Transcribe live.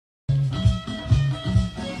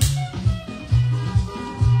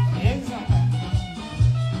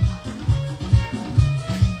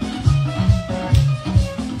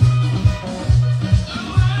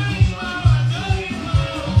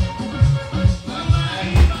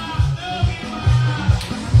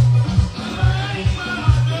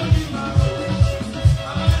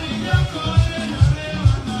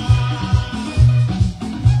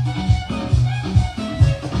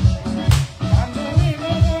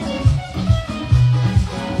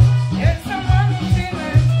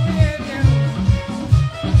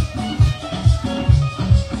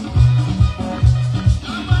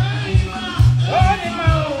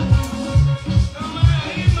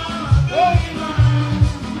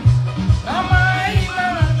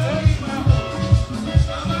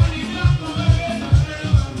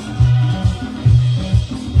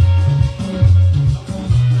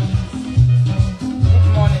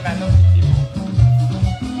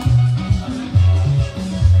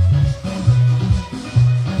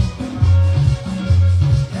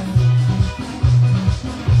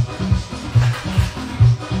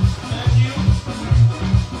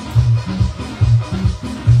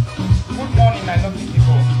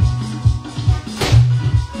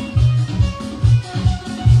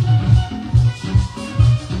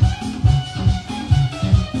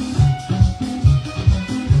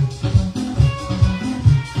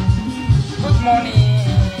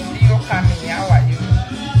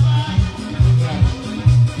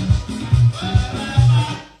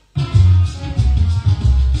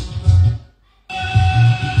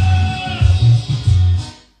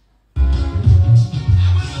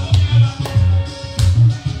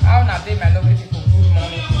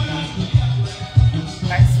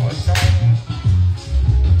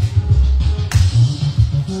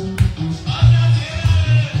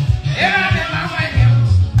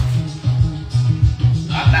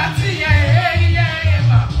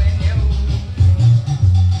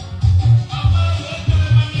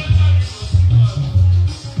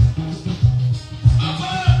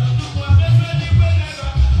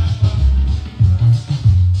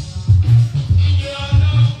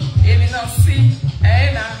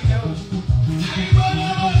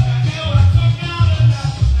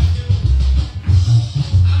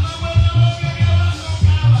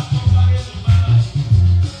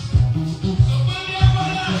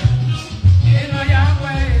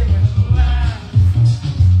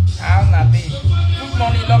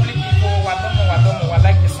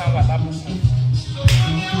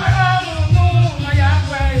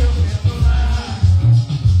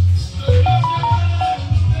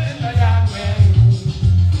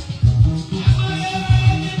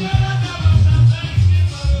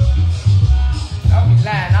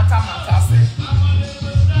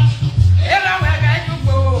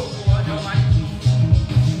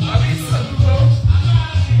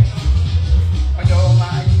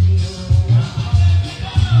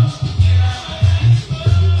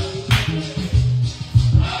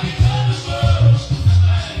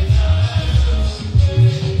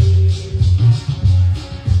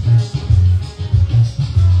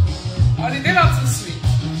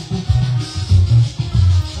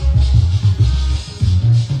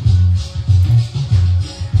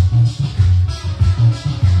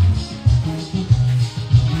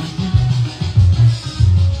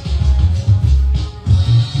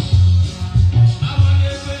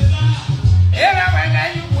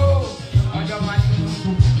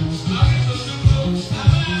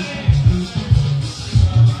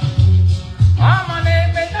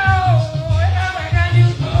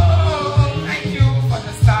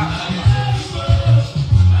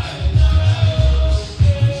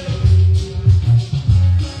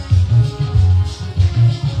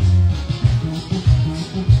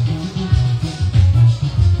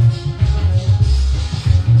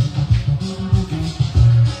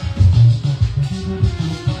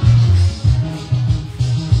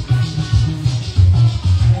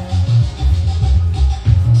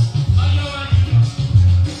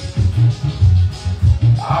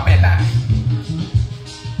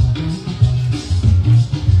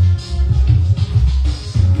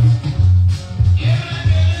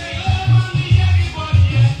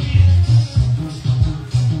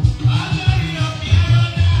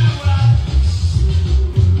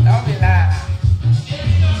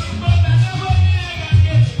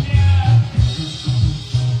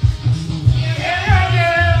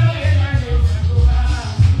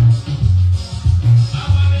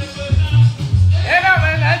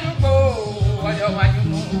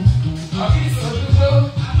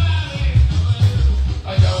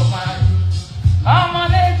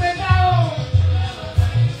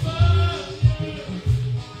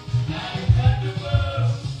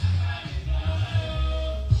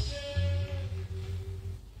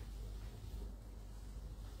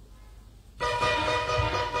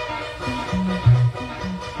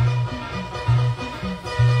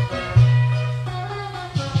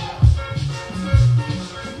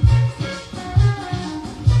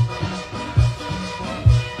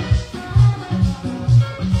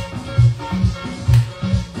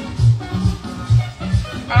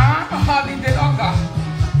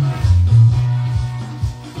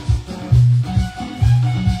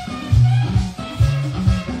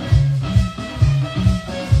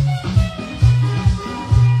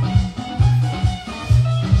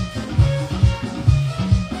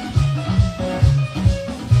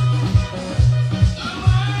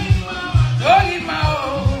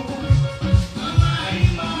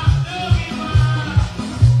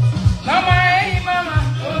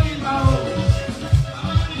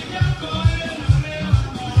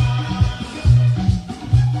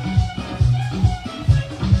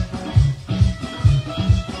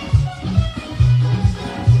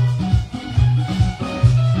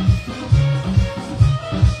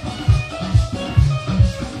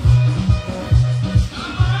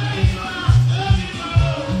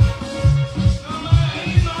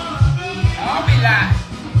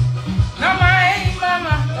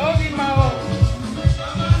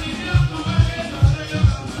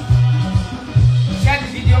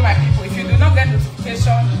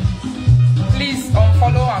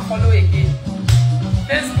follow again.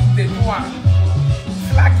 Facebook they do one.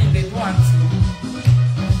 Slacking they do one too.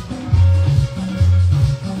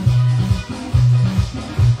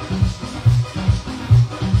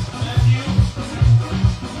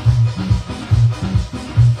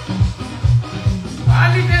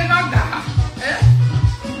 Holiday not that.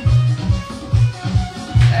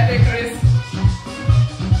 Merry Christmas.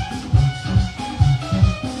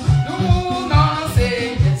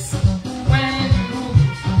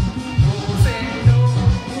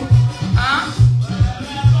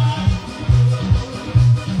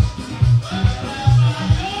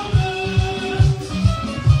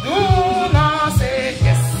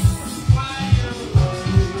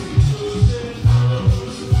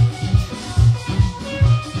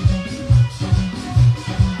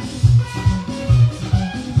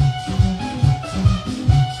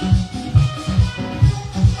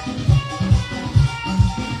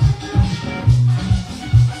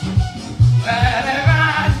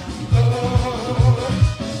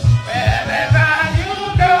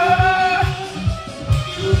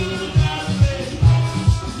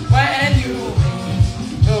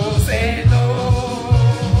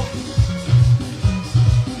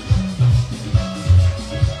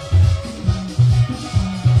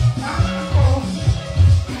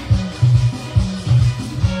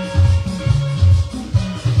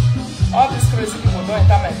 All these crazy people don't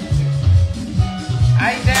enter my video.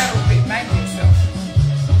 I dare obey, mind yourself.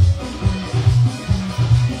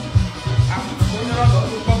 I'm going to run out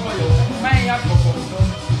of Bobo. My young Bobo.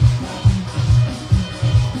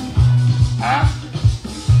 Huh?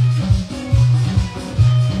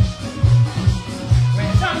 When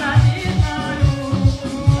somebody is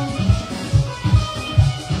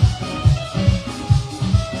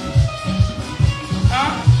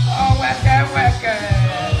huh? Oh, worker.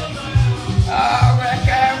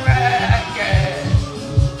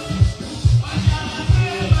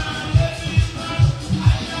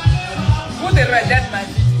 Who they read my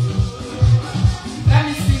video? Let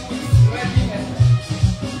me see who's reading it.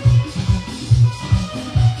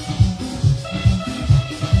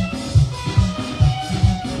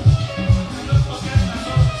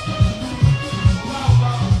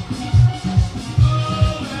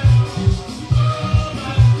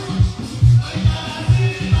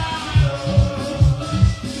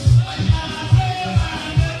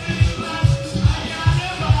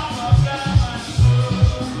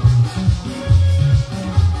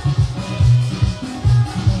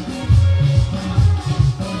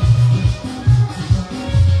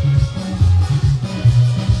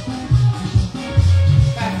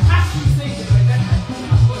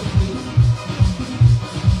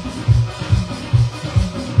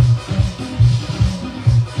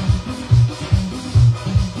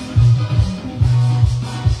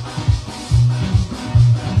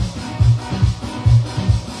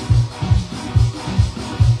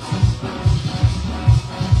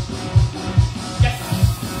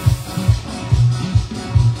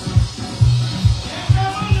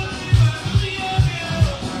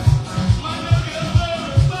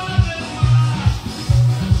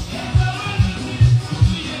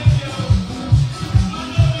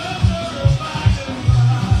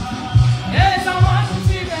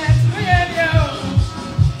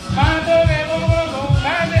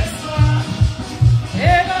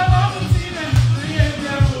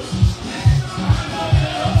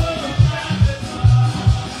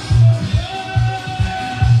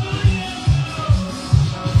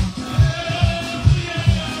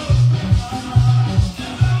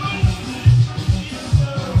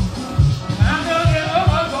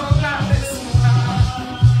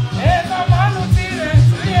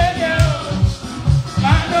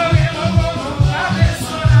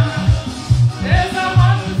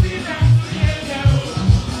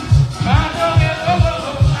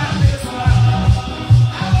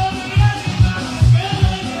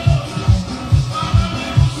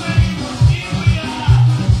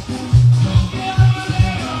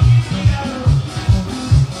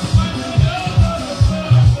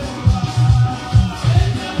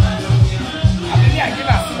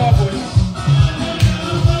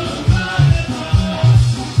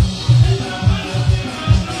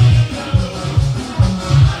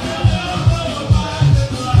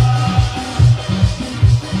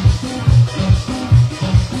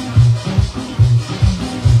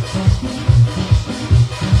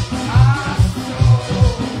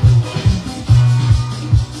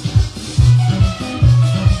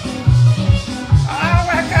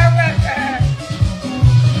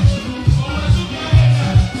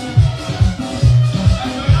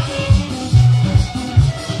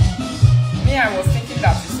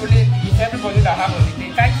 everybody that have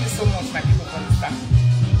holiday. Thank you so much, my people, for understand.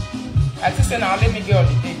 I just say now let me get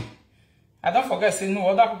holiday. I don't forget say no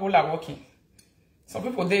other people are working. Some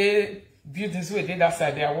people they buildings where they that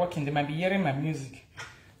side they are working. They might be hearing my music.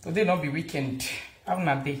 So they not be weekend. Have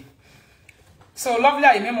a day. So lovely,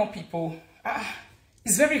 I remember people.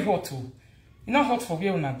 It's very hot too. It's not hot for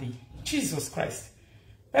where on a day. Jesus Christ.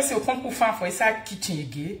 Let's say you come for inside kitchen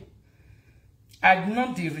again. I did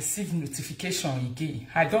not receive notification again.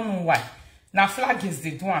 I don't know why. Now flaggings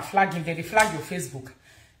they do and flagging they flag your Facebook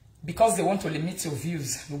because they want to limit your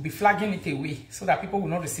views. You'll be flagging it away so that people will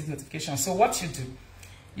not receive notification. So what you do,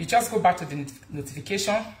 you just go back to the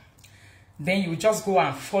notification, then you just go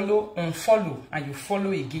and unfollow, and you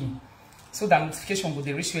follow again. So that notification will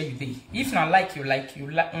reach where you be. If not like,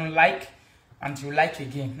 unlike, and you like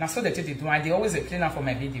again. Now so that they do, and they always explain that for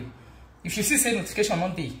my video. If you see notification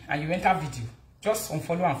one day and you enter video, just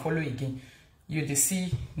unfollow and follow again. You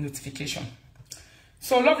see notification.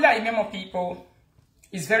 So lovely, I remember people,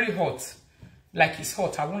 it's very hot. Like it's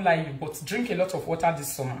hot, I won't lie you, but drink a lot of water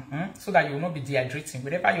this summer, so that you will not be dehydrating.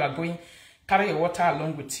 Wherever you are going, carry your water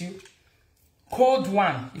along with you. Cold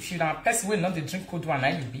one, if you're a person will not drink cold one,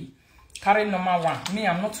 I will be. Carry normal one. Me,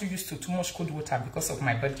 I'm not too used to too much cold water because of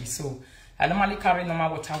my body. So I normally carry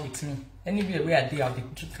normal water with me. Anywhere where I do, I'll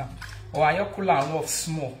drink them. Or I cool a lot of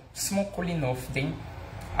small cooling off thing.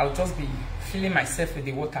 I'll just be filling myself with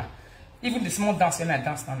the water. Even the small dance when I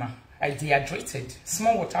dance now, I dehydrated.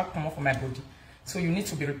 Small water come off of my body. So you need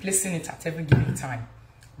to be replacing it at every given time.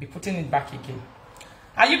 Be putting it back again.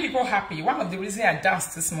 Are you people happy? One of the reasons I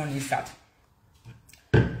danced this morning is that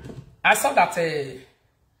I saw that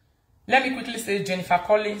let me quickly say Jennifer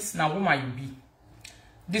Collins, now woman you be.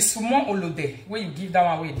 The sumo olode, where you give that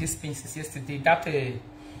one away this pin since yesterday, that a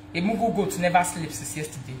mugu goat never sleeps since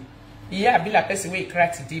yesterday. Yeah, I be like person where he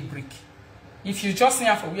cried today break. If you just see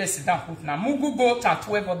her for where sit down put now, mugu goat and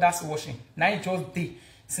 12 others washing. Now it just day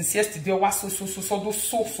since yesterday was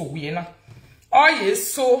so weird now. Oh yes,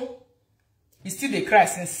 so he still they cry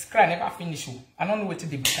since cry never finish. I don't know what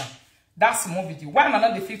they become. That's more video. Why am I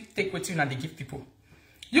not the fifth take with you and they give people?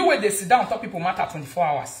 You where they sit down top people matter 24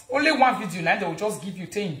 hours. Only one video now they will just give you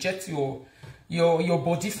to inject your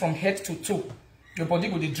body from head to toe. Your body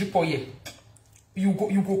will drip all year. You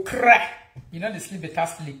go cry. You know they sleep better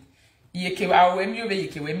sleep. Yeke wa wemi over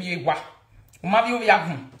yeke wemi wa. Umavi over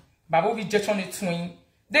yagun. Babo vi jet on it twin.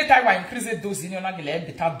 They time wa increase the dose in your na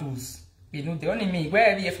better dose. You know they only me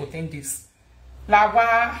where here for 10 days. La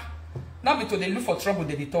wa. Not because they look for trouble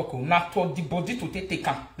they talk. Not for the body to take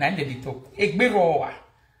am. Na they talk. Egbero wa.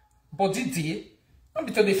 Body dey. Not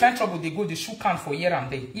because they find trouble they go the shoe can for here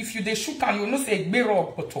and there. If you the shoe can you know say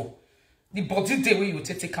egbero poto. The body day where you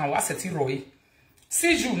take am was set roe.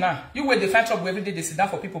 See you now. You where they find trouble every day they sit down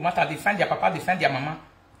for people matter. They find their papa, they find their mama.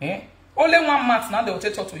 Only 1 month now they will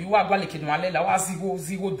take to you. Agwa leke no ale la wa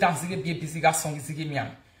zigo dance zige be busy ga song zige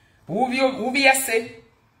miam. Ubi say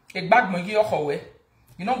a bag mo gi okowe.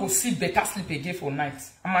 You not go see better sleep again for night.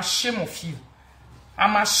 I'm ashamed of you.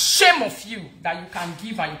 I'm ashamed of you that you can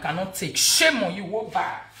give and you cannot take. Shame on you. What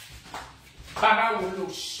bad? Baba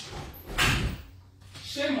wolosh.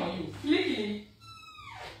 Shame on you. Please.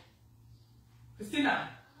 Christina,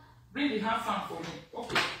 bring the hand fan for me.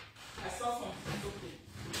 Okay. I saw something. It's okay.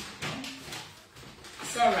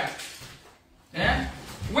 It's alright. Yeah?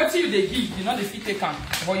 What you they give, you know the fit take on.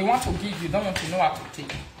 But you want to give, you don't want to know how to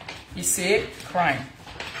take. It's a crime.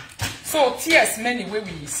 So tears many way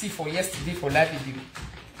we see for yesterday for live video.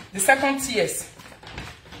 The second tears.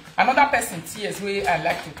 Another person tears where I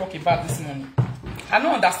like to talk about this morning. I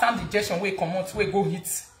don't understand the injection where come out, where go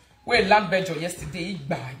hit, where land Belgium yesterday.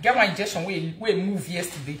 Get one injection where move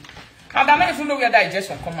yesterday. And I don't even know where that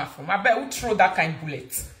injection come out from. I bet who throw that kind of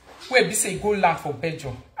bullet. Where be say go land for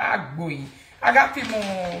Belgium. Ah boy. I got people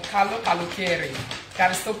calo kere.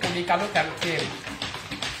 Caristopoli calo kere.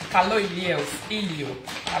 Calo ilio.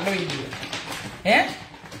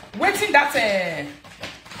 Waiting that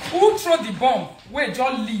who throw the bomb where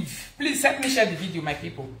John leave. Please help me share the video, my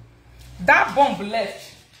people. That bomb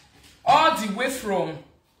left all the way from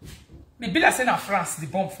maybe like say na France, the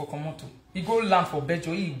bomb for Komoto. He go land for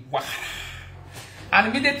Belgium. And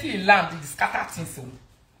immediately he land, he scatter things. So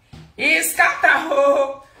he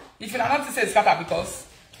scatter. If you are not to say scatter, because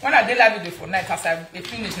when I did live video for night, as I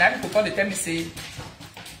finish, now people come they tell me say,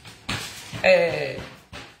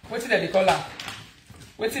 what did they call her?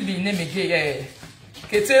 What did the name again?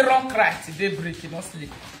 Kete run cry today break, you not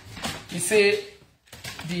sleep. He say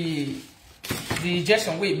the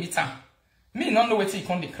injection way meet her. Me not know what he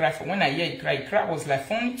come to cry for. When I hear he cry was like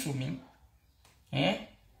funny to me.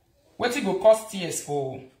 What he go cause tears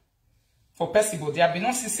for for Percival. They have been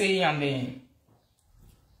not saying and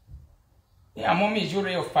yeah, mommy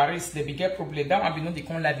jewelry of Paris, the bigger problem. That one be not the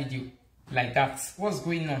con live video like that. What's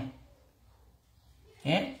going on?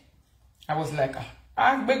 Yeah, I was like,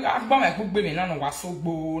 I buy my cook baby now. Was so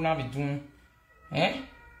go now be doing. Eh?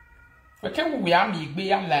 Okay, we are me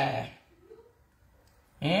be am like.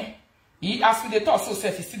 Eh? He asked me the thought so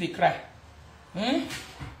self, he still they cry. Eh?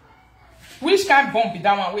 Which kind bomb be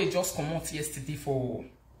that one way just come out yesterday for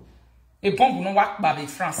a bomb no work by the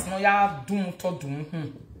France no ya doom to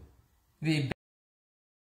doom. The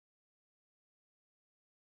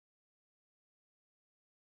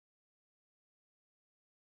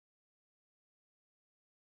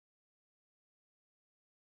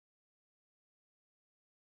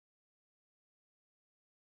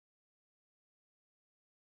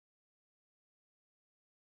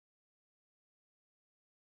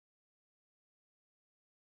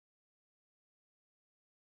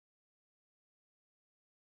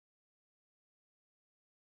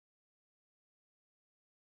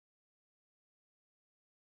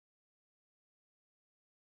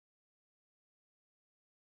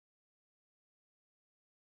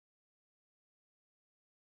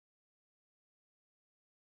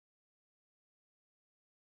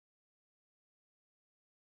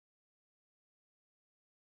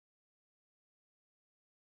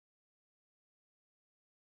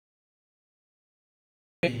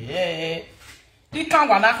yeah, he can't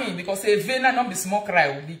want nothing because a vein not be small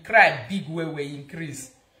cry. The cry big way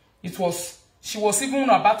increase. It was she was even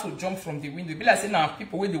about to jump from the window. Be like say now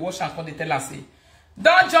people when they watch and come they tell her say,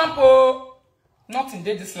 don't jump oh, nothing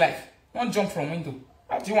did this life. Don't jump from window.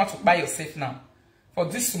 How do you want to buy yourself now for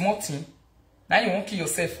this small thing? Now you won't kill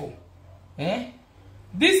yourself for. Eh?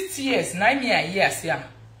 These tears, 9 years here.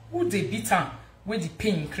 Who they beat her when the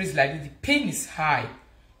pain increased like this? The pain is high.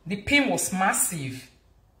 The pain was massive.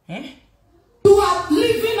 Eh? You are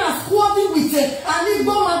living and squatting with an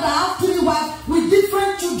Igbo man that have 3 wives with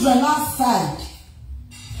different children outside.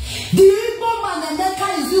 The Igbo man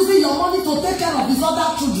Emeka is using your money to take care of his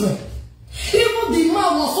other children. Even the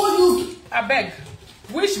man was so used. I beg,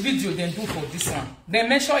 which video they do for this one? They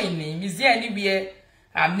mention his name. Is there anywhere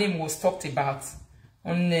her name was talked about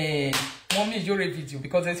on the Mommy Jore video?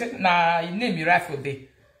 Because they said, nah, his name is right for there.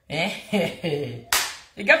 Eh?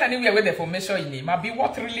 You got anywhere where the formation in name? Maybe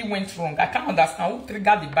what really went wrong? I can't understand who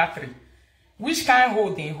triggered the battery. Which kind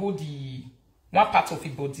hold the one part of the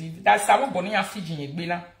body? That's how Bonnie and Fiji in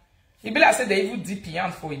Bela. Ibela said they even deep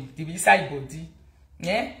hand for the inside body.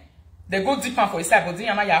 Yeah? They go deep hand for inside body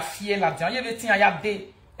and I fear like that. Everything I have there.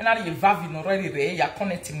 And I have in already there. You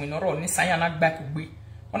connect him with no Nissan and back away.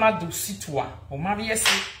 When I do situa or maybe yes.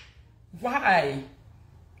 Why?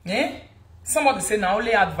 Yeah? Somebody say now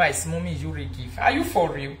only advice mommy Yuri give. Are you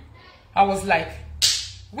for real? I was like,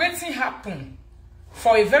 waiting happen.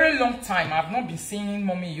 For a very long time, I've not been seeing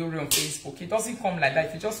mommy Yuri on Facebook. It doesn't come like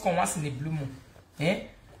that. It just comes once in a blue moon. Eh?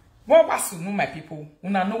 What was to know my people?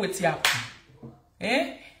 Una know what happen.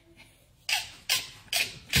 Eh?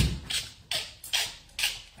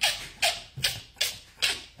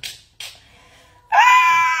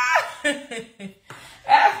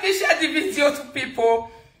 I shared the video to people.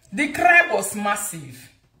 The cry was massive.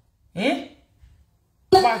 Eh?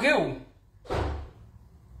 Wageu.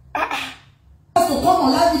 To come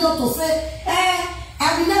on live video to say,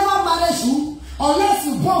 I will never marry you unless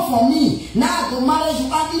you born for me. Now I go marry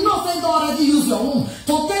you. And you know, say don't already use your womb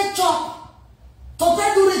to take chop, to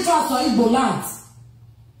take do rituals for Igbo land.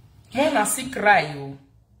 Mona see cry you.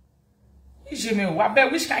 Je me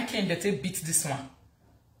wabe which kind came that beat this one?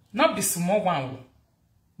 Not be small one.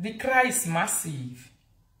 The cry is massive.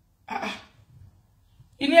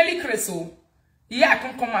 You nearly crazy. Yeah, I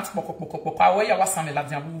can come at Poko. Where you was some la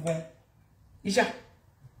diabou. Ija.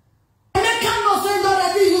 Emeka no say don't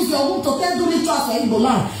already use your womb to take do rituals for Igbo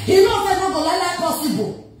land. He no say no go like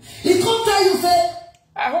possible. He come tell you say.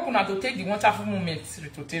 I hope not to take the wonderful moments,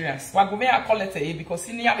 Rotarians. What go me I call it because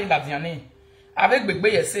he nearly la diane. Avec big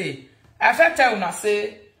bay say. I felt tell una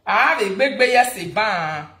say. I have a big bay say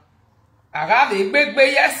ban. I have a big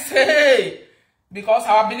bay say. Because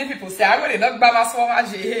our belief people say, I will not buy my sword.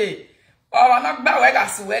 Or I'm not buy where I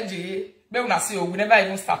see. But when I see, we never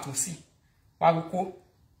even start to see. Wabuko.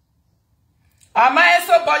 Am I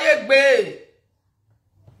so boy?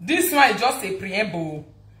 This one is just a preamble.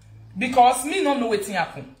 Because me no know what's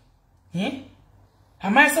happen.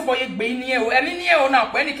 Am I so boy? Any near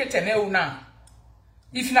now, when you get now.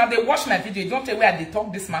 If now they watch my video, don't tell where they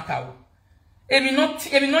talk this matter. If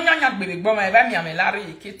you not young baby, but my baby, I'm a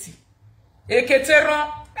Larry Kitty.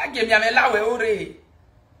 Eketeron, I give me a lawe ore.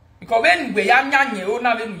 Because when we are young, you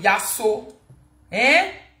know, yaso.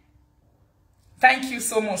 Eh? Thank you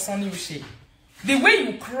so much, Sonny Uche. The way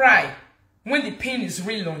you cry when the pain is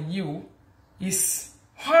real on you is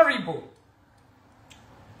horrible.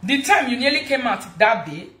 The time you nearly came out that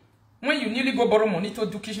day, when you nearly go borrow money to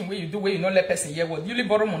do kitchen where you do where you not let person hear what, you nearly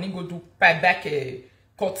borrow money go do back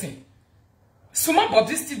cutting. So much but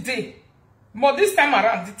this day. But this time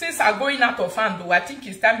around, the things are going out of hand. Though I think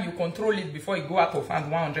it's time you control it before you go out of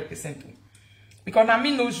hand 100%. Because I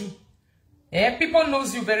mean knows you. People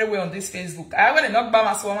knows you very well on this Facebook. I want to knock by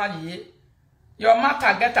my son. Your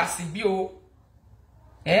matter get a CBO.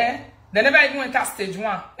 They never even went to stage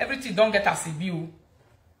 1. Everything don't get a CBO.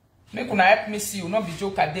 Make una help me see you, not be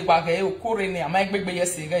joke at the wage o korene. Am I big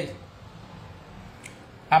yesterday?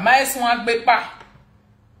 Am I swan big pa?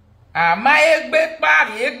 Am I big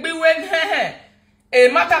party? Egg be when a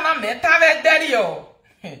matana metave derio.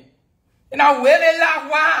 Now, where la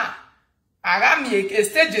wa? Agami a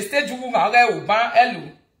stage who are there, ban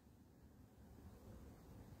hello.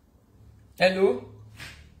 Hello?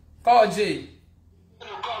 Call J.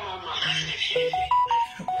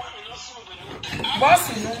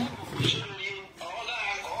 Boss, you know.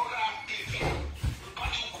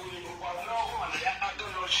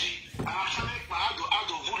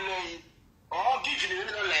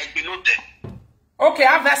 Okay,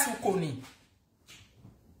 I have some koni.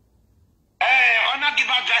 Ona give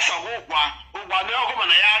advice of Owa no go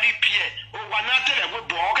na ya repair. Owa na tell we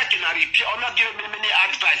bo o ke na repair. Ona give me many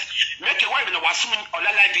advice. Make a wife na wasum on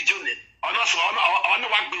live video ne. Ona so ona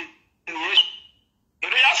wa gbe ni.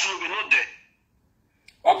 Ere ya so we no there.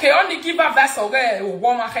 Okay, only give advice of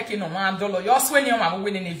Owa ma ke no man dollar. You swear ni o ma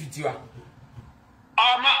we ni video.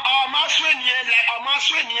 Ama swear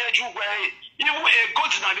ni ju we. You a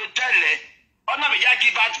good na be tell. Ona be ya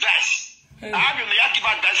give advice. I have you give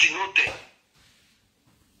advice in no there.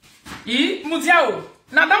 Mudiao,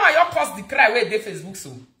 now that why you caused the cry where they Facebook so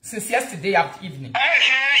since yesterday evening.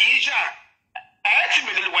 Isha, I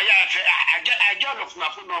actually I get off my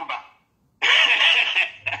phone number.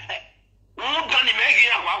 Don't you make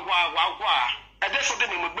it I just saw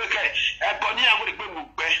them in my book. I pony I would be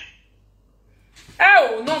moved.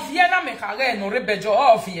 Oh, no Vienna me carre no rebejo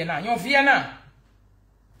of Vienna, yon Vienna.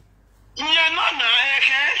 Yeah, no,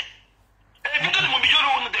 because when you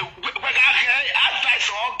don't advice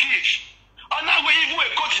or give, on that way, you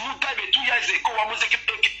go to new time 2 years ago. I was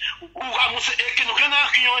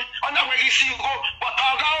on that way, you see, but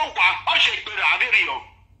I'll shake the video.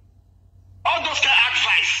 All those kind of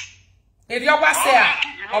advice. If you were say,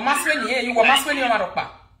 or must win here, you must win your maropa.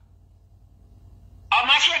 I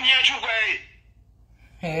must win here to way.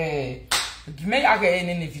 Hey, give me again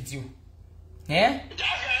in the video. Eh?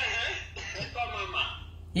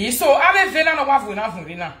 So I have been on a waffle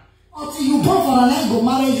now. Until you go for a leg go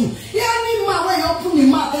marry you. Any man when you open the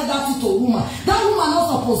mouth tell that to a woman. That woman not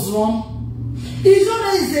supposed to run. It's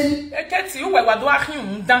not easy. I can't see you where do I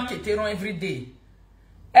hear dunk it every day.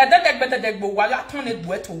 And that better they go while I turn it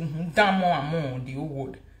wet to down more and more the old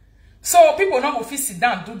word. So people not go sit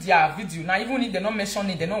down do their video now, even if they not mention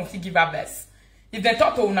it, they don't give a best. If they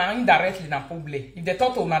talk to una indirectly na public, if they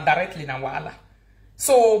talk to una directly na wahala.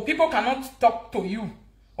 So people cannot talk to you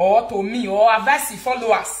or to me or advise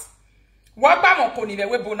followers. What about Mokoni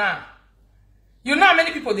Webona? You know how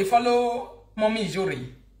many people they follow Mommy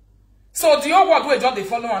Ijori? So the whole world where just they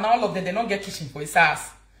follow and all of them they don't get kitchen for his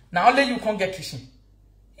ass. Now only you can't get kitchen.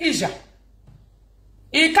 Ija.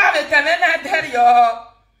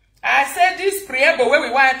 I said this prayer but where we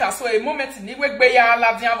want us so a moment in the way la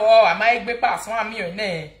I might be pass 1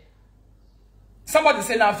 million. Somebody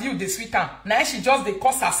say now view this weekend. Now she just they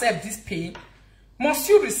cause herself this pain. Must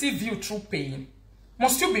you receive you through pain?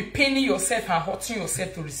 Must you be paining yourself and hurting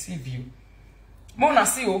yourself to receive you? Mona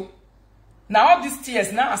see oh. Now all these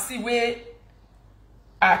tears now I see where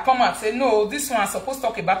I come and say no, this one I'm supposed to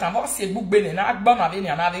talk about and what's a book bene na agba ma veni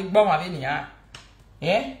and ave gba ma veni ah.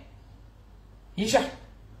 Eh? Ija.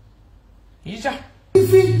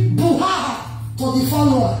 Living buhaha to the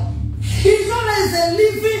follower. It's not as a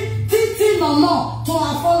living teaching or not to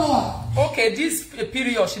our follower. Okay, this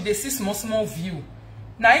period she dey see small view.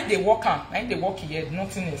 Now they walk on, now they walk here,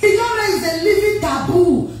 nothing else. It's not as a living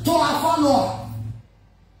taboo to our follower.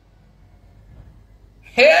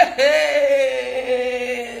 Hey.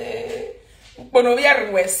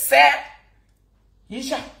 Bonovier we say.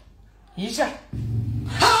 Ija.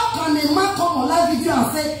 How can a man come on live video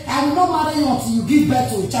and say, I will not marry you until you give birth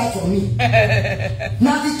to a child for me?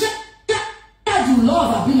 Now the child you love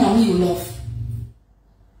have been a me you love.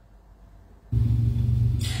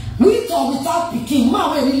 With or without picking, man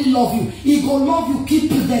will really love you. He go love you,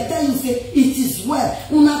 keep it. They tell you say it is is well.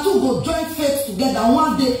 Una two go join faith together.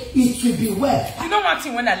 One day it will be well. You know one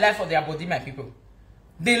thing when I lie for their body, my people?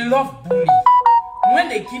 They love bully. When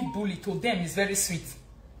they give bully to them, it's very sweet.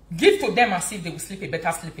 Give to them and see if they will sleep a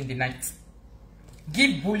better sleep in the night.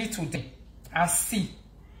 Give bully to them and see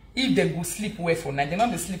if they will sleep well for night. They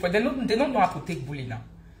don't sleep well. They don't know how to take bully now.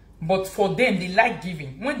 But for them, they like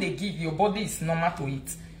giving. When they give, your body is normal to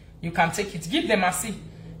it. You can take it. Give them and see.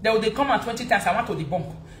 They come out 20 times. I want to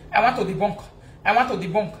debunk. I want to debunk. I want to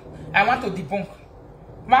debunk. I want to debunk.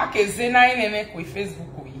 Mark is in with Facebook.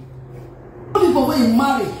 People when you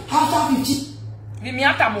marry after 50.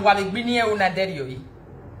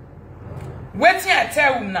 Waiting I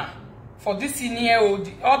tell you now for this senior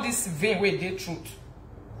all this vain way they truth.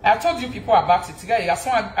 I told you people about it.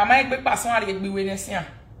 I might be passing on the witness here.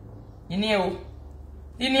 In here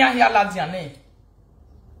Ladiane.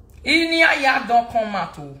 In here don't come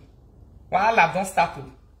out. Wahala don't start.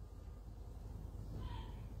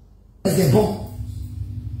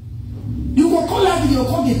 You go call that video,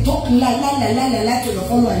 come they talk like to your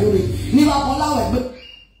follower.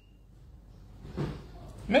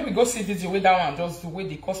 Maybe go see video with that one, just the way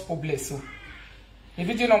they cause problem. So the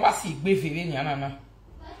video number see be very na.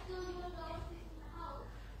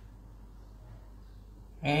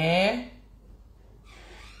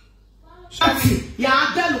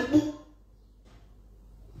 Ya delu.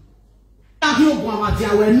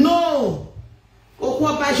 No.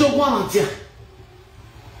 Okwa ba jo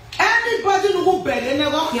anybody who belle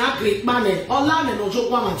never can great man or land no jo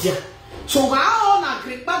gwamantia. So how on a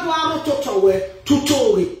great bad one to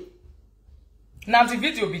now the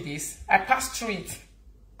video be this. I passed through it.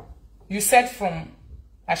 You said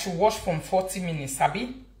I should watch from 40 minutes,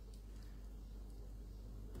 Sabi?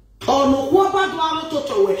 Oh no, what bad one to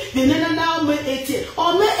the nana now me 80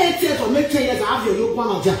 or me 80 or me 10 years have you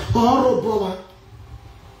gwamantia or brother.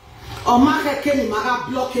 Or market can maga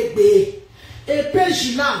block it be. A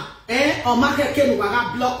page now, or market can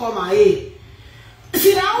block on my aid.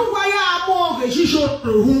 See now, why are more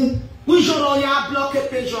whom we should all block a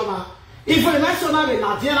page over. If we national in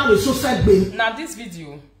Nigeria, so said be. Now, this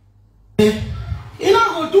video, in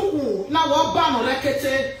our do now what ban or record,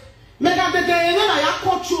 Mega the day, and I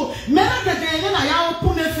control, Mega the day, and I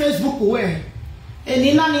open a Facebook way. And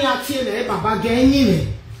in any activity, Baba Gay.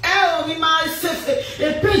 We might say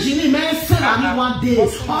a page in me say one day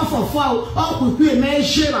off of fall up with me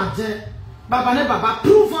share at Baba ne Baba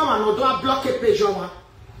prove one no do block a page over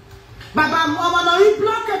Baba mama no you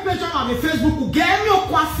block a page on my Facebook get me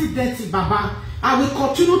kwasi dirty Baba. I will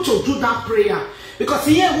continue to do that prayer because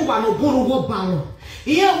here who no buru wo ban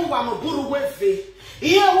here who no buru we fe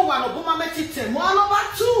here who no buma metite mo number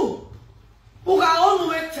 2 who ga onu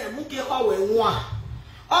wete mu ke ho we nwa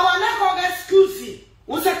o na ko excuse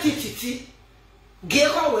Usa titi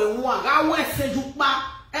gero we nwa ga we sejupa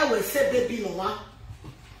e we se baby no wa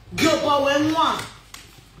gero we nwa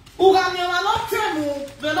uga mi ma no temu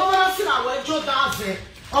be no ma si na we jo daze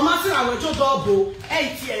o ma si na we jo double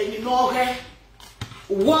 8 years ni no re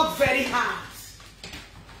work very hard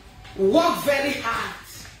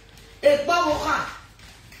e gba wo ka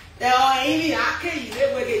e o yin ake ile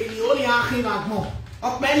we ge ni o ni akin agmo o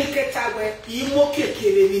pe ni keta we imo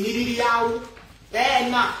kekere ni riri yawo.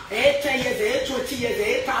 Now, 10 years, 20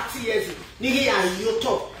 years, 30 years, nigga, you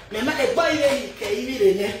talk. Remember, a boy,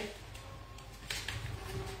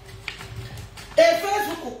 a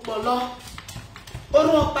Facebook, Bolo, or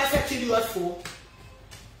no pass to you for.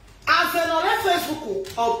 As an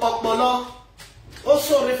Facebook or Bolo,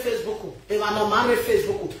 also a Facebook, if I know my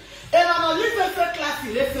Facebook. If I know live a class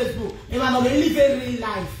in Facebook, if I know live a real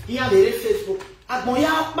life, you have a Facebook. At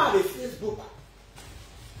Moya, Facebook.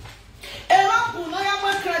 Ela bu na ya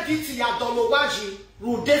ma credit ya dolowaji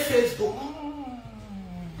ru de Facebook.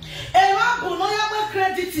 Ela bu na ya ma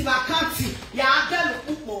credit na account ya adelu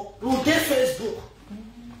pupo ru de Facebook.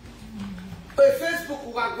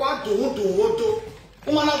 Facebook wa gwa do wodo.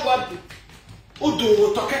 Uma na gwa do. Odo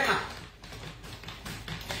wo tokeka.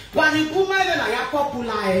 Wa ni kuma na ya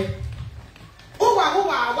popular e.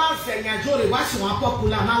 Uwa wa senya jore wa si wa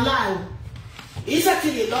popular na live. Isa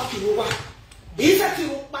ti le lucky wo wa. Is that you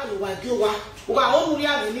want to do what? Only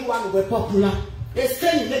any one were popular. They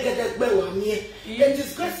say negative bear me. They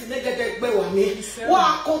disgrace negative bear me.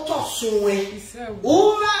 What auto so way? A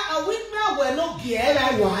witness were not gear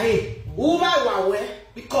why? Why?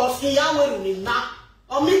 Because he are not.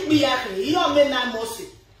 Or meet me at me. You don't mean I must.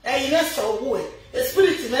 A less so way. A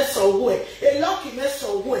spirit less so way. A lucky mess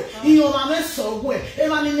so way. You are mess so way. A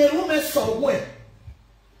man in the room is so way.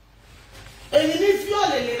 And if you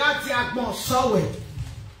are a radiant so way,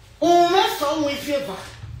 oh, that's all we favor.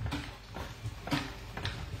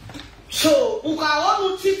 So, uka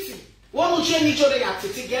wonu titi, wonu cheni jode ya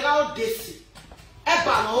titi, get out desi.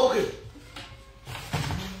 Eba no oge.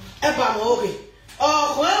 Eba no oge.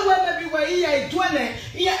 Oh, when maybe where he dwene,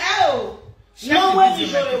 no way ni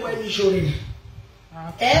jore when ni jore.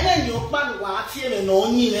 Ene ni okpa wa ati eme no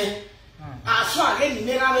nyi ne. Aso age ni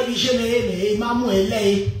mera we bi jeme mamu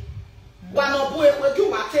ele. Wa no bo ekwe ki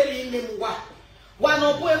wa teri ni mu wa. Wa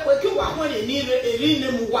no bo ekwe ki wa ho ni eri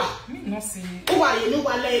ni mu wa. Me no see. Wa ye ni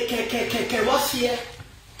wa le ke wo sie.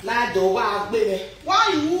 La do wa agbe re. Wa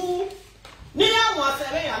yu ni ya mo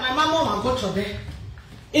afere ya na mama ma go to de.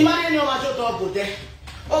 Imani ni o ma jo to bo de.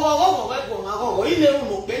 Owo we go ma go ile ru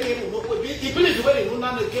no pe ni ru no pe bi ibili we ni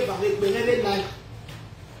na me ke ba me pe ne le na.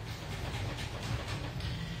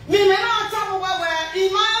 Mi me na ta mo wa we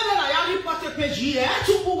imani na ya report page here.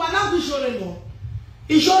 Chuku wa na gujore no.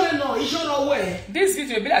 Ijoro where? This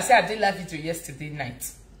video, be like say I did live video yesterday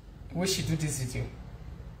night. We should do this video.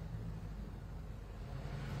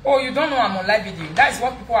 Oh, you don't know I'm on live video. That is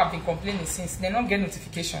what people have been complaining since. They don't get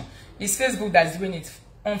notification. It's Facebook that is doing it.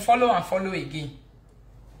 Unfollow and follow again.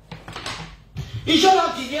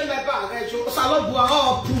 Ijoro ki ye me ba rejo. Salo bua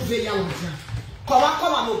all prove ya wanja.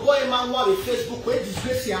 Come no boy man wa Facebook we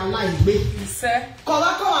disgrace ya lie gbe. Sir.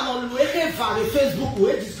 Come no lu eke va Facebook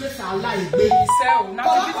we disgrace ya lie gbe. Sir,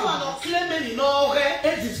 now come no claim me no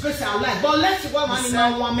re disgrace ya lie. But let's see what man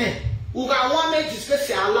man wa me. Uga wa me disgrace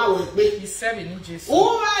ya lie we gbe. Sir, we need Jesus.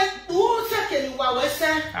 Who say ke ni wa we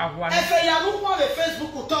say? Efe ya lu wa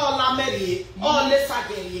Facebook to la meri, all le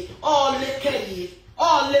sageri, all le keri,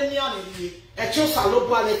 all le mianeri. E cho salo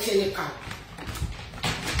bua le tenika.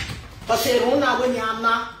 Parce que on a venu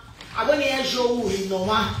à venir un jour où il n'ont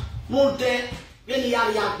pas monté, venir y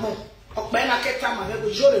aller à mon. Ben à quel temps avec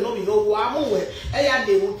le jour de nos minots ou à mon et y a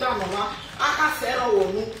des montants à casser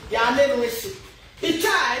au nous, y a un ici. Et ça,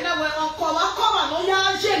 il y a encore non, y a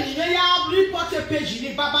un génie, y a un reporter page,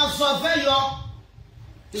 il baba Zoveyo.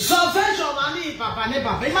 Zoveyo, mani, baba, ne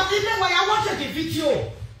baba. Imagine when I watch the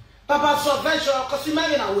video. Baba Zoveyo, because you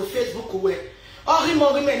may know with Facebook away. Or him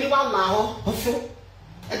or him, anyone now,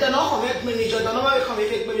 et then all of it manager, the normal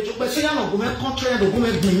committee manager, but say, I'm not going to contrary the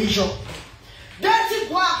woman manager. That's it,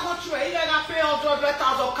 what contrary, then I pay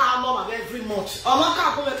 100,000 car every month. Or not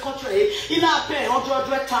car go contrary, in I pay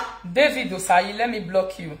 100,000. David Osayi, let me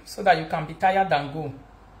block you so that you can be tired and go.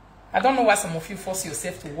 I don't know why some of you force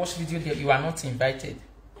yourself to watch video that you are not invited.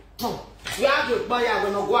 We have to buy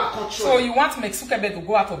when I go out contrary. So you want to make Zuckerberg to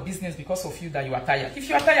go out of business because of you that you are tired. If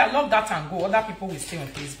you are tired, log that and go. Other people will stay on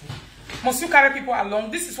Facebook. Must you carry people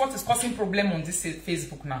along? This is what is causing problem on this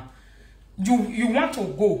Facebook now. You want to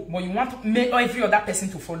go, but you want to make every other person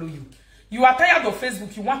to follow you. You are tired of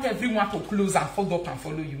Facebook. You want everyone to close and fold up and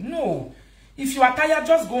follow you. No. If you are tired,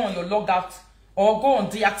 just go on your logout or go on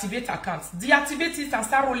deactivate accounts. Deactivate it and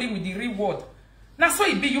start rolling with the reward. Now, so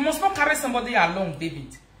it be. You must not carry somebody along,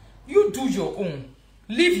 David. You do your own.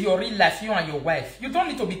 Live your real life, you and your wife. You don't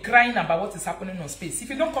need to be crying about what is happening on space. If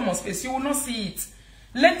you don't come on space, you will not see it.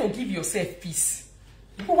 Learn to give yourself peace.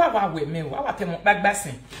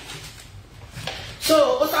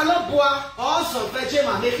 So, Osalobua also virgin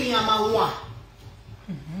and making a man.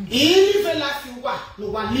 He live a life you want, no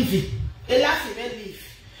one living. A life you may live.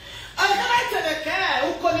 I tell the care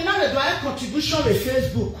who can not do a contribution with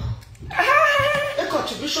Facebook. A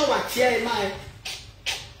contribution was here in my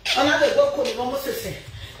another go call almost say.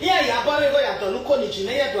 Yeah, you are borrowing a look on it, you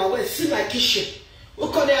may do away, see my kitchen.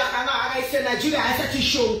 I say Nigeria, I said to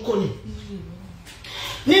show Ukoni.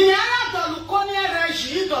 Nimiana do Lukoni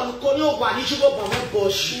Reji, do Lukoni Wanijibo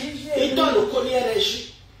Bosch, it do Lukoni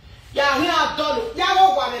Reji. Yahia Dolu,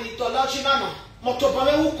 Yago Wanitology Mama,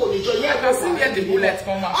 Motobame Ukoni, I get the bullets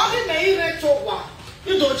come out. Only may rate over.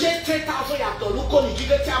 You don't just 10,000 Lukoni, you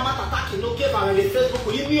get a matter attacking, no give on the Facebook,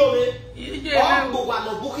 you know.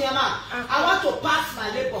 I want to pass my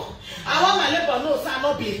labor. I want my labor knows I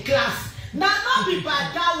not be in class. Now, not be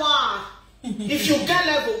bad that one. If you get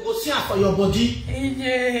level, go see for your body.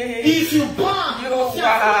 If you bomb, go see for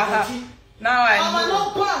your body. Now I know.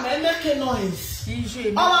 Not bomb and make a noise.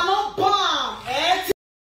 Not bomb.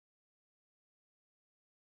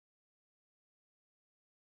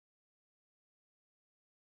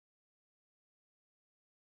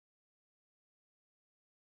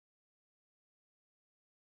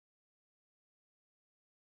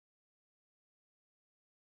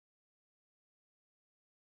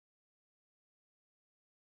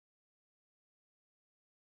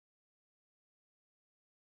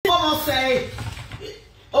 Say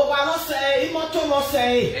O wa mo se, imoto mo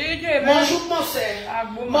se. Mo ju mo se.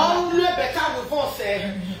 Mo lu beta we vo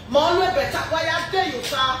se. Mo lu beta wa ya de you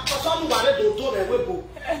sa, ko so mu wa le do re webo.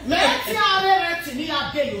 Me ti are ti ni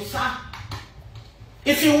ya de you sa.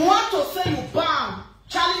 If you want to say you bam,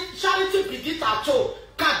 charity begin at all.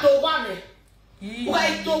 Kato wane.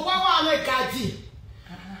 Why do wa gadi?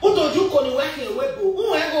 Udoju ko ni working webo.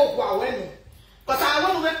 Who ego kwa wenu? But I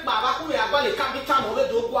want to work baba ku ya gba le capital no we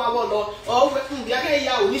do gwa wo lo. O we ya ke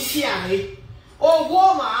ya oni si ame. O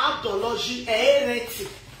wo ma abdology ereti.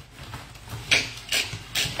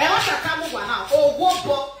 E wa saka mu gwa na. O wo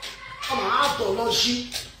bo ma abdology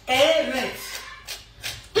ereti.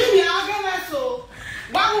 Bibi agene so.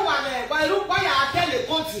 Wa wo wa le wa iru wa ya tele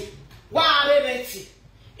koti. Wa ereti.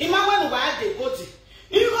 Imagine wa de koti.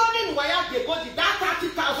 Even when you get that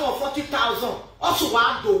 30,000 or 40,000, also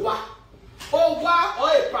one do wa. Oh wa or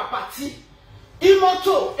a property.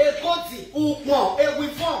 Imoto a godi umo a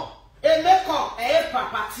wivon a meko a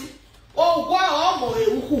property. Oh wa omo a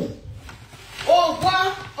uhu. Oh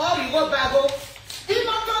wa or you go bago.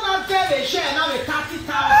 Imoto na tell a share now with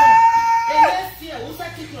 30,000. And next year we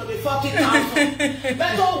say it will be 40,000.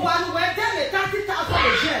 But oh one we tell a 30,000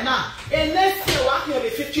 a share now. And next year we will be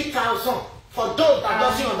 50,000. For those that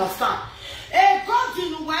doesn't understand, a God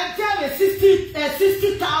in where there is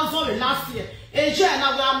 60,000 last year. A year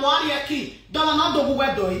now we are more key. Don't know the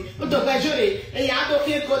weather. The graduate, a yard of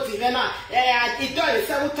here got in it does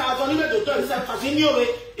 7,000, even the 37,000 in your way,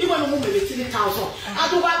 even a woman with 3,000. I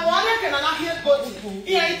do want one can I hear got in.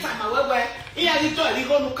 Here is time, however, here you do it, you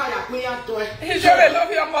go to kayak, we are doing. He surely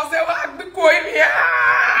love your mother, I'll be going here.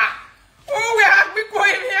 Oh, we have been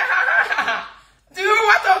going here. Do you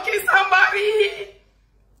want to kill somebody?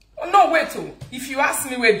 Oh, no, wait to. If you ask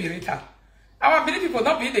me where be Rita, I believe people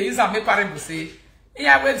don't believe they use and make parents say,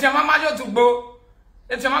 yeah, where's your mama to go?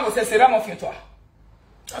 If your mama will say, Seram of your toe.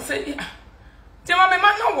 I say, yeah. Your mama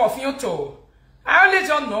might not walk your toe. I only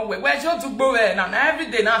don't know where's your to go there now.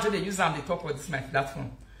 Every day now they use and they talk with this my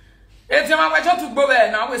platform. If your mama to go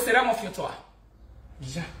there now, where's Seram of your toe?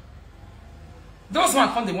 Yeah. Those one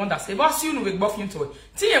come the one that say, "Boss, you know we buff you to it."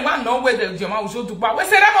 See, you want know where the German will do, but we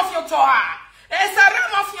say ram of your toa. It's a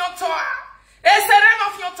ram of your toa. It's a ram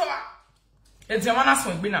of your toa. It's German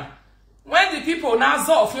swing now. When the people now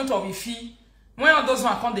saw of your toa with fee, when those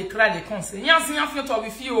one come they cry, they come say, "Yes, you your toa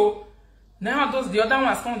with you." Now those the other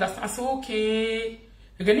ones come that I say, "Okay."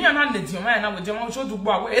 Again, you are not the German now with German will do,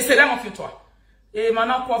 but it's a ram of your toa. Eh, man,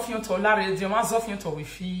 now coffee your toa, Larry, German off your toa with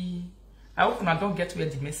fee. I hope I don't get where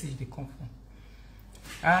the message they come from.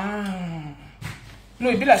 No,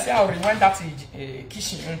 it be like say I rewind that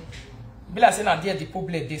kitchen. Be like say na there the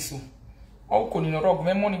problem dey so. All ko ni no rog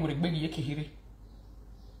me money will gbegi yeke hire.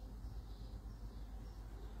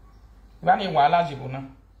 Ba ni wahala jibo na.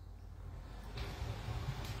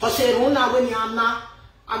 Ose runa we ni ana,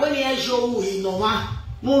 abeni ejo wu inowa,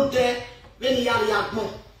 mu de we ni ya yagbon.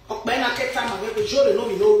 Ope na keta ma we jore no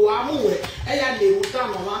mi no wo amu we. E ya le wu ta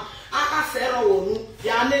mama, aka se ro wonu,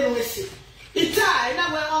 ya nenu esi. Ita ina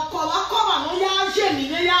we ọkọ no ya je mi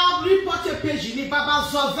ne ya report page ni baba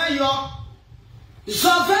Zoveyo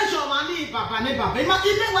mani baba ne baba ima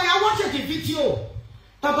ine we ya watch the video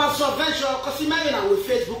baba Zoveyo cause me na we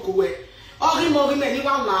Facebook we ori mo ri me ni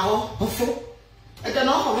wa la ho ofo e de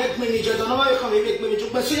no ko me gbe ni jo do no we ko me gbe ni jo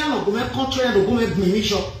pe so ya no go me country and go me gbe ni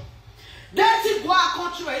jo that is go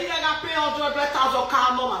country e ga pay 100,000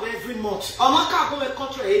 car normal every month o ma ka go me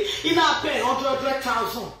country e na pay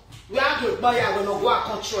 100,000. We have to buy a go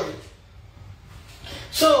control.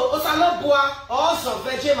 So, Osaloboa also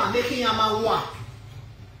virgin and making a man one.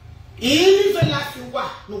 He live a life you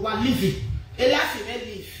want, no one living. A life you may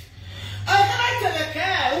live. I tell the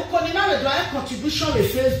care who can now do a contribution with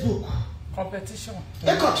Facebook. Competition.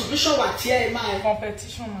 A contribution what here, my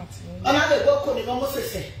competition. Another go con almost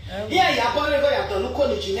say. Yeah, you are going to go to look on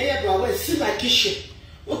the Geneva, do I see my kitchen.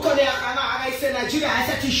 Who can I say Nigeria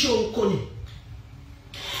has a show Connie.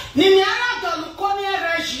 Nimiara do lukoni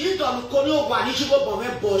ereji do lukoni ogwa ni jibo bo me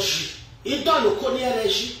boshi ido lukoni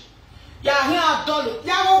ereji ya hin adolu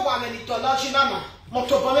ya wo gwa me mitology na ma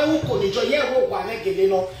moto bo me wuko ni jo ye wo gwa me gele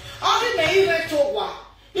no ori me ire to gwa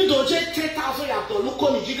ido je 3,000 ya do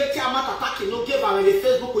lukoni jige ti amata taki no give am the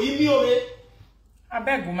Facebook imi ore.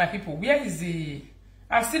 Abeg my people, where is the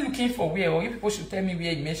I'm still looking for where, or you people should tell me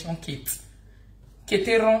where you mention Kate.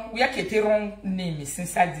 Keteron, where Keteron name is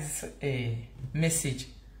inside this message.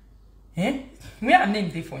 Eh? We are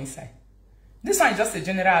named there for inside. This one is just a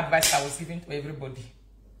general advice I was giving to everybody.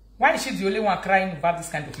 Why is she the only one crying about this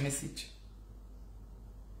kind of message?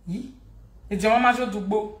 It's your mama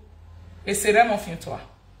Dugbo. It's a realm of your.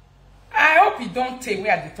 I hope you don't take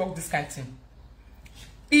where they talk this kind of thing.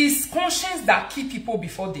 It's conscience that keep people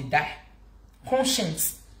before they die.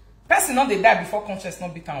 Conscience. Person not they die before conscience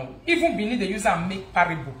not become. Even beneath the user make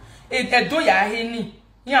parable. E do ya heni.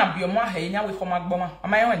 Ya bioma he nya we homak boma.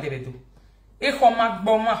 Am I on the do? E homak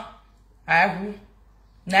boma. Ahu.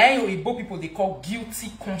 Na Igbo people they call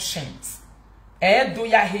guilty conscience. E do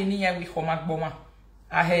ya heni ya we homak boma.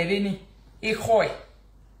 Ahereni. E hoy.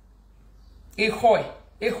 E hoy.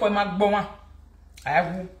 E hoy mak boma.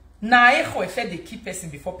 Ahu. Na echo effect they keep person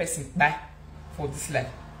before person die for this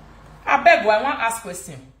life. I beg, I want to ask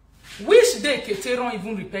question. Which day Keteron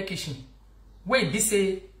even repair kitchen? Wait, this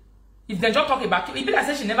say if they just talk about it, be like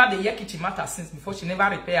say she never the year kitchen matter since before she never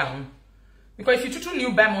repair her own. Because if you truly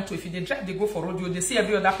new buy motor, if you they drive, they go for road, they see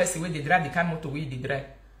every other person where they drive the kind motor where they drive.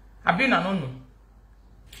 I been no no.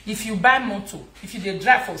 If you buy motor, if you they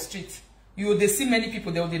drive for street, you will they see many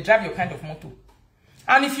people they drive your kind of motor.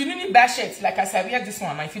 And if you need buy shirts, like I said, wear this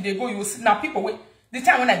one. If you they go, you will see now people wait. The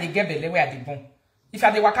time when I they get belly where they born. If I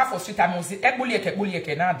they walk out for street, I must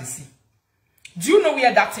say, now they see. Do you know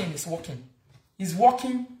where that thing is working? It's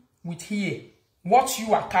working with here. What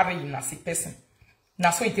you are carrying as a person.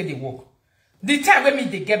 Now so it they work. The time when me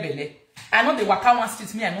they get belly, I know they walk out one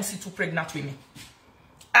street, me I don't see 2 pregnant women.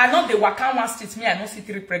 I know they walk out one street, me I don't see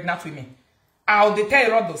 3 pregnant women. I'll they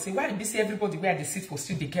tell you say, why did they see everybody where they sit for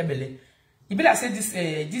street they get belly? You better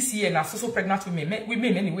say this year now so pregnant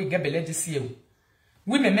women anyway get belly this year.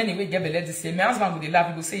 Women anyway get belly this year. My husband will laugh,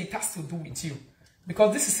 he will say it has to do with you.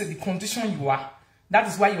 Because this is the condition you are. That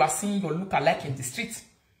is why you are seeing your look-alike in the street.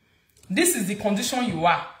 This is the condition you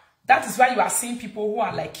are. That is why you are seeing people who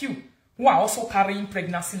are like you, who are also carrying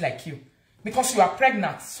pregnancy like you. Because you are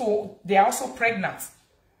pregnant, so they are also pregnant.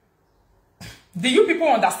 Do you people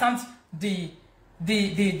understand the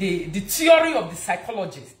theory of the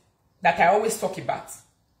psychology that I always talk about?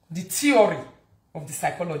 The theory of the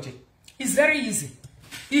psychology. It's very easy.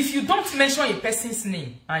 If you don't mention a person's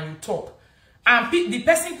name and you talk, and the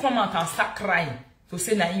person come out and start crying to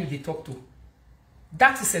say now you they talk to,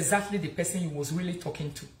 that is exactly the person you was really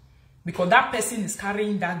talking to. Because that person is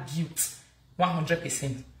carrying that guilt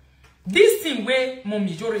 100%. This thing where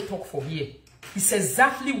Mommy Jore talk for here is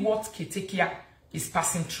exactly what Ketekia is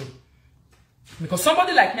passing through. Because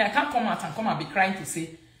somebody like me, I can't come out and be crying to say,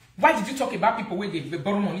 why did you talk about people where they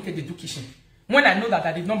borrow money to do kitchen? When I know that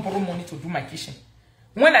I did not borrow money to do my kitchen.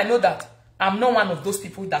 When I know that I'm not one of those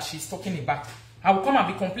people that she's talking about, I will come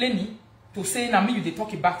and be complaining to say, now me you they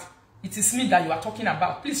talk about. It is me that you are talking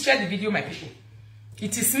about. Please share the video, my people.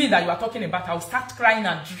 It is me that you are talking about. I will start crying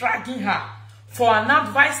and dragging her for an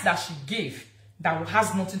advice that she gave that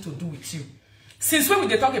has nothing to do with you. Since when we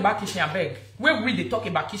they talk about kitchen, I beg. Where will they talk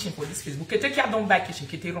about kitchen for this Facebook? Ketekia don't buy kitchen,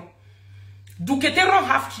 Keteron. Do Keteron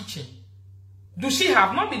have kitchen? Do she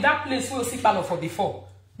have? Not be that place where you see palo for the fall.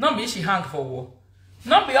 Not be she hang for war.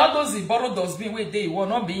 Not be all those borrow dustbin where they will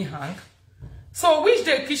not be hang. So which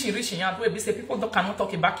day kitchen reaching out where we say people cannot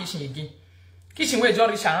talk about kitchen again. Kitchen where John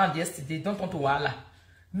reached around yesterday, don't want to Wahala.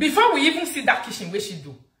 Before we even see that kitchen where she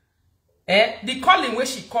do, the calling where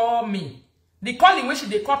she call me, the calling where she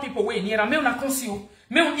they call people where near me una conceal,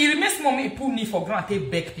 me it remains more me put me for granted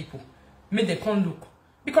beg people, me they can't look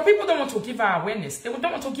because people don't want to give her awareness, they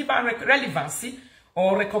don't want to give her relevancy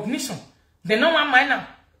or recognition. They know one minor,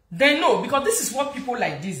 they know because this is what people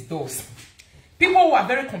like this does. People who are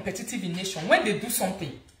very competitive in nation, when they do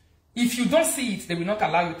something, if you don't see it, they will not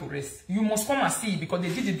allow you to rest. You must come and see it because they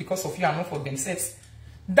did it because of you and not for themselves.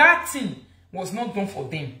 That thing was not done for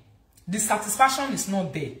them. The satisfaction is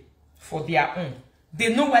not there for their own.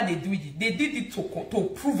 They know why they do it. They did it to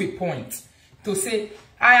prove a point. To say,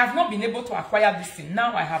 I have not been able to acquire this thing.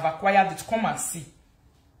 Now I have acquired it. Come and see.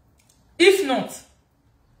 If not,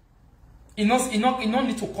 it don't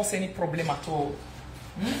need to cause any problem at all.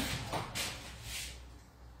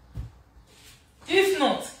 If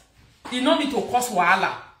not, it don't need to cause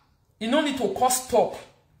Wahala. It don't need to cause talk.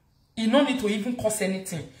 It don't need to even cause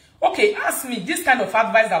anything. Okay, ask me this kind of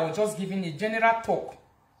advice that I was just giving a general talk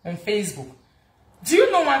on Facebook. Do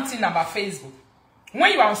you know one thing about Facebook?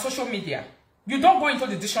 When you are on social media, you don't go into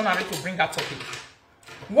the dictionary to bring that topic.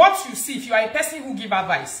 What you see, if you are a person who give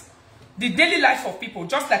advice, the daily life of people,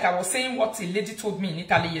 just like I was saying what a lady told me in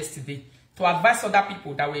Italy yesterday, to advise other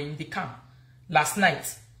people that were in the camp last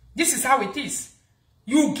night. This is how it is.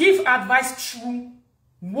 You give advice through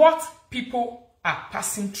what people are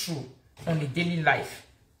passing through on a daily life.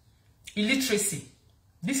 Illiteracy.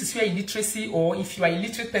 This is where illiteracy, or if you are a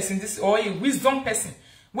illiterate person, this or a wisdom person,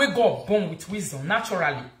 where God born with wisdom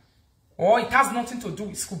naturally, or it has nothing to do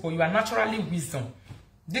with school, but you are naturally wisdom.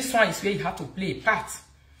 This one is where you have to play a part.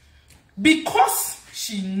 Because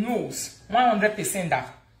she knows 100% that if you are a person who give advice, the daily life of people, just like I was saying what a lady told me in Italy yesterday, to advise other people that were in the camp last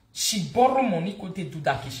night. This is how it is. You give advice through what people are passing through on a daily life. Illiteracy. This is where illiteracy, or if you are a illiterate person, this or a wisdom person, where God born with wisdom. This one is where you have to play a part. Because she borrow money go to do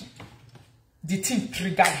that kitchen. The thing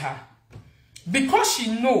triggered her. Because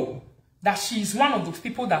she know that she is one of those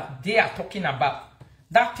people that they are talking about,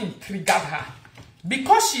 that thing triggered her.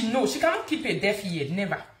 Because she knows she cannot keep a deaf ear,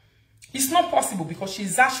 never. It's not possible because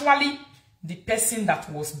she's actually the person that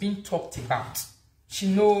was being talked about. She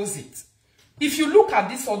knows it. If you look at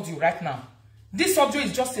this audio right now, this audio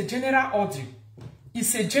is just a general audio.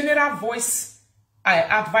 It's a general voice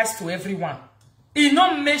advice to everyone. It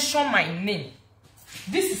not mention my name.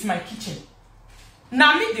 This is my kitchen.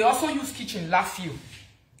 Now me, they also use kitchen laugh you.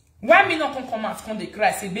 Why me not come out when they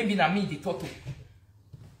cry, say, baby, na me, they talk.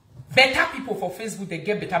 Better people for Facebook, they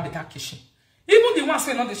get better kitchen. Even the ones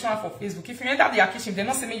who are not the show for Facebook, if you enter their kitchen, they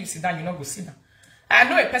not say me you sit down, you not go sit down. I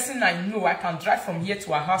know a person I know, I can drive from here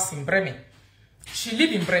to her house in Bremen. She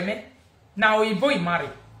live in Bremen. Now a boy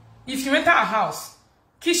married. If you enter her house,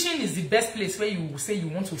 kitchen is the best place where you will say you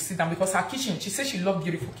want to sit down because her kitchen, she says she love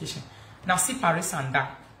beautiful kitchen. Now see Paris and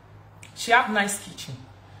that. She have nice kitchen.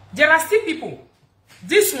 There are still people.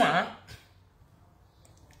 This one,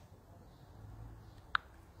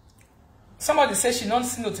 somebody says she don't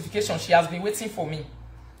see notification. She has been waiting for me.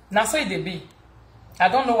 Now so it be. I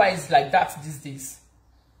don't know why it's like that these days.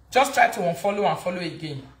 Just try to unfollow and follow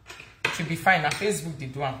again. It should be fine. On Facebook they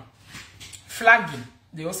do one. Flagging,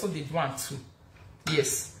 they also did one too.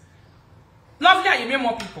 Yes. Lovely, you meet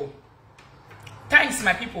more people. Thanks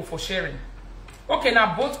my people for sharing. Okay,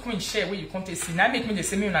 now both queen share where you come to see. Now make me the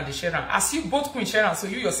same you the share. As you both queen share, so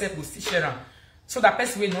you yourself will still share. So that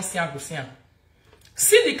person will not see and go see.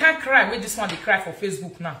 See the kind cry where this one they cry for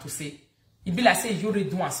Facebook now to say. It be like say you already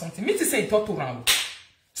doing something. Me to say it talk to round.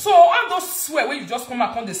 So all those swear where you just come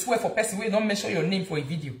back on the swear for person where you don't mention your name for a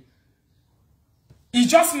video. It's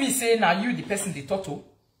just me saying now you the person they talk to.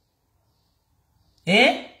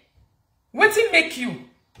 Eh? What it make you?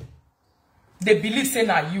 They believe say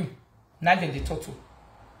now you. Now then they talk to.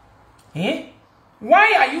 Eh?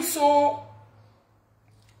 Why are you so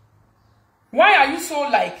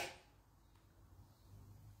like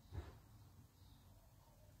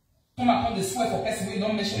come up on the swear for person where you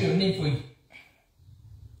don't mention your name for you?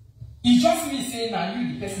 It's just me saying now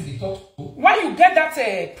you the person they talk to. Why you get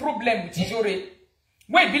that problem with Ijore?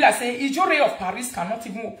 Where Bila say Ijore of Paris cannot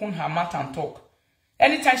even open her mouth and talk.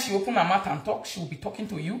 Anytime she open her mouth and talk, she will be talking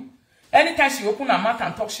to you. Anytime she open her mouth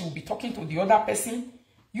and talk, she will be talking to the other person.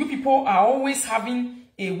 You people are always having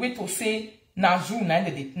a way to say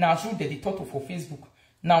Naju they talk to for Facebook.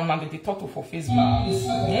 Now they talk to for Facebook.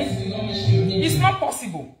 It's not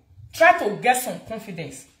possible. Try to get some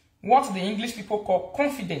confidence. What the English people call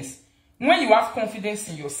confidence. When you have confidence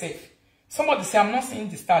in yourself, somebody say, I'm not seeing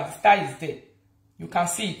the star. The star is there. You can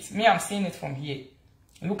see it. Me, I'm seeing it from here.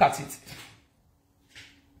 Look at it.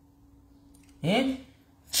 Eh?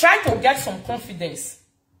 Try to get some confidence.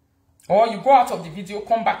 Or you go out of the video,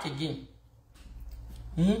 come back again.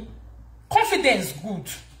 Confidence good.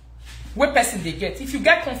 What person they get? If you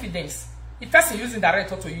get confidence, if person using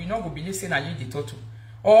direct to you, you not go believe saying that you the total.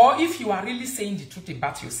 Or if you are really saying the truth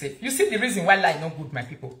about yourself. You see the reason why lie not good, my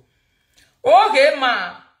people. Okay,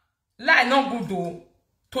 ma. Lie not good though.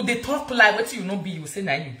 To the talk lie, what you not be, you say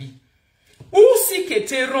now you be. Who see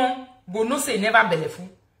Keteron go no say never belefu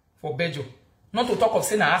for Bejo. Not to talk of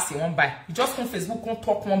saying I say one buy. You just on Facebook can't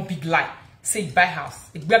talk one big lie. Say buy house.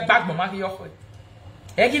 It back mama here.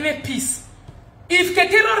 Give me peace. If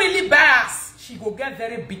Keteron really buy us, she go get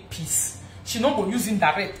very big peace. She not go using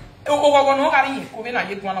direct.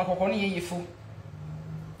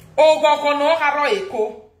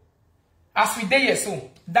 As we day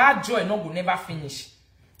so, that joy no go never finish.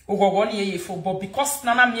 But because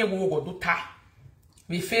nana me go do ta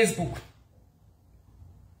with Facebook.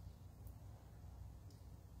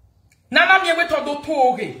 Nana me we to do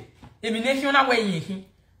toge. Emination na way yin.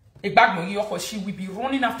 A bag mo yo she will be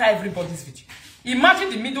running after everybody's video. Imagine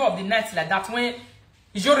the middle of the night like that when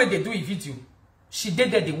Ijore they do a video. She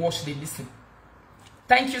did that they watch, they listen.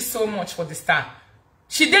 Thank you so much for the star.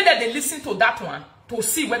 She did that they listen to that one to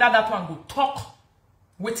see whether that one will talk,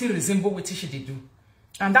 what it resemble what she did do.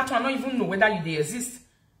 And that one don't even know whether they exist.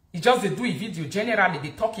 It's just they do a video generally, they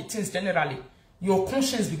talk it things generally. Your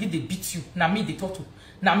conscience begin to beat you. Na me they talk to.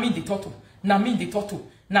 Na me they talk to. Na me they talk to.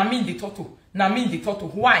 Na me they talk to. Na me they talk to.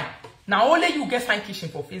 Why? Now only you get fine kitchen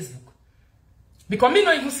for Facebook. Because me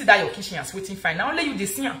not even see that your kitchen is waiting fine. Now only you they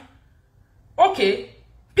see. Okay,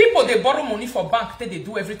 people they borrow money for bank, they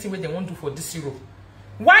do everything what they want to do for this Europe.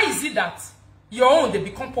 Why is it that your own they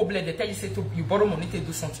become problem? They tell you say to you borrow money to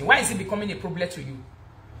do something. Why is it becoming a problem to you?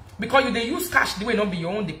 Because you they use cash the way not be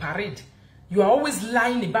your own, they parade. You are always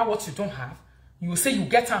lying about what you don't have. You will say you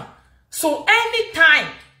get them. So anytime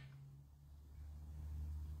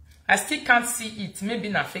I still can't see it. Maybe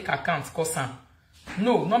na fake account, cause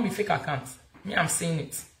no, not be fake account. Me, I'm saying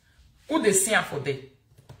it. Who they see for there?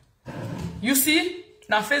 You see,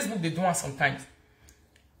 now Facebook they do one sometimes.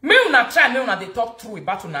 Me una try, me una they talk through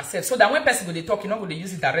about una self, so that when person go they talk, you know, go they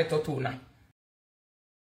use it direct or to una.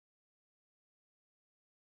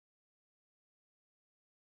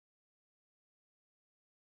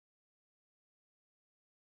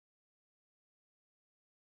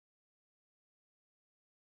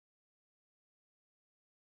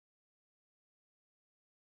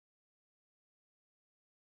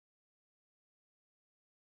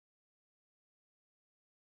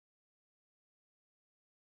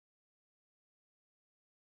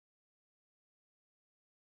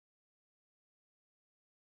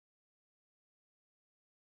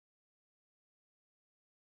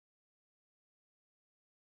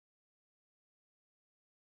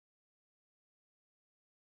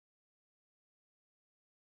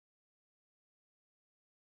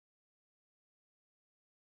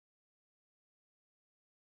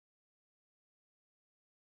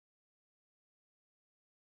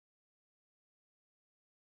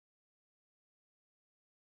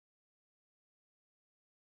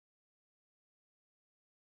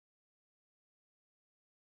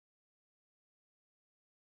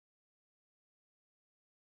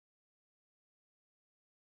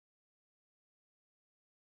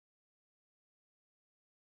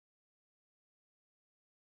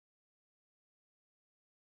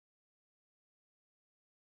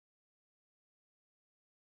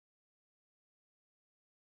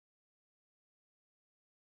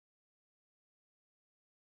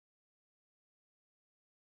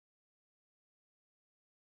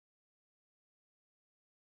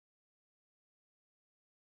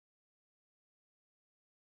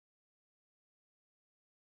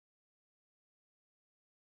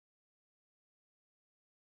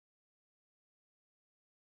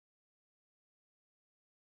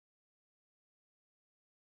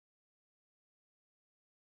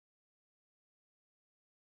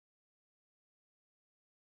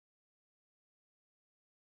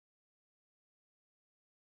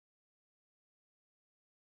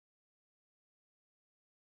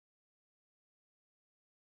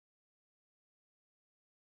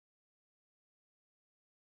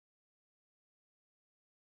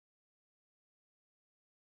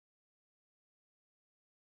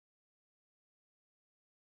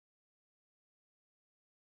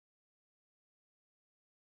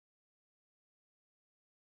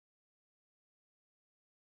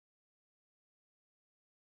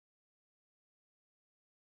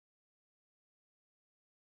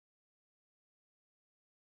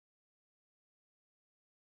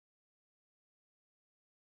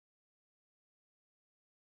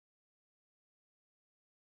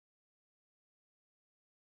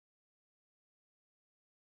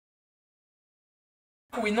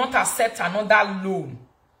 Will not accept another loan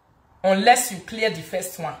unless you clear the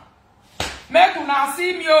first one. Make una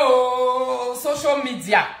see me oh social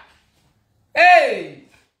media. Hey,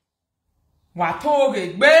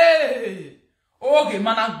 watoge be oge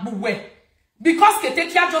mana gbuwe. Because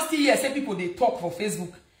Ketekia just here say people they talk for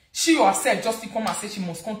Facebook. She herself just come and say she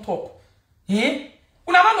must come talk. Eh?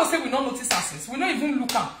 Una don't say we don't notice answers. We don't even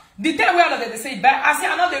look at. The day where they say, but I say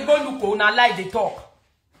I know they go look on a lie they talk.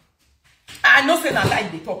 I know say na like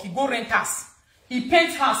they talk. He go rent house. He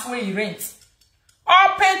paint house where he rent.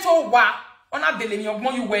 All paint over. On a daily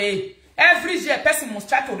you way. Every year person must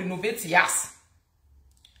try to renovate his house.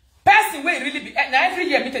 Person will really be every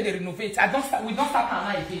year meet they renovate. We don't start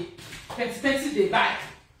an again. Painting they buy.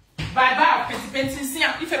 Buy painting see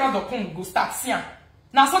if you don't come go start see.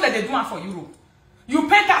 Now so that they do one for Europe. You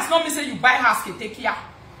paint house not me say you buy house can take care.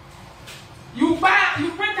 You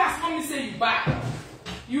paint house not me say you buy.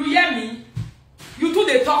 You hear me? You two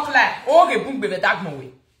they talk like oh they boom baby that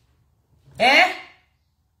way. Eh?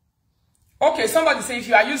 Okay, somebody say if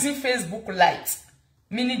you are using Facebook Lite,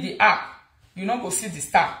 meaning the app, you not go see the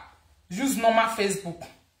star. Use normal Facebook.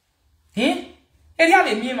 Eh?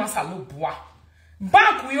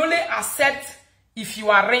 Bank we only accept if you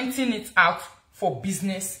are renting it out for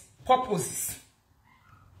business purposes.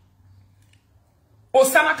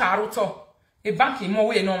 Osama Karuto, a bank in more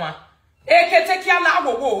way normal.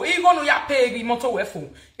 Even no ya pay motor wefo.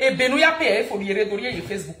 Benu ya pay for the regular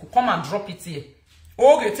Facebook. Come and drop it here.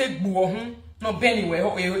 Oh, you take buo no anywhere.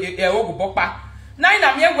 Oh, bokpa. Now in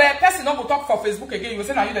a mere where person don't go talk for Facebook again. You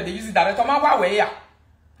say now you that they use it direct. Ma way ya.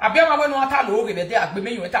 Abia ma no ata lo over there.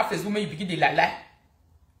 Agbe you enter Facebook. You begin the lie.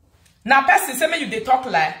 Now person say me you they talk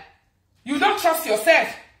lie. You don't trust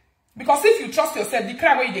yourself because if you trust yourself, the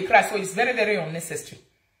cry where you cry. So it's very very unnecessary.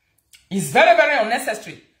 It's very very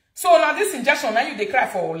unnecessary. So now this injection, now you they cry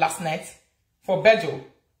for last night for Bejo.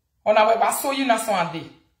 Or now I saw you now Sunday.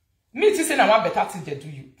 Me to say now what better thing they do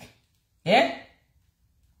you. Eh?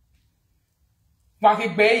 Wage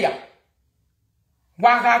beya.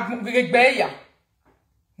 Wage beya.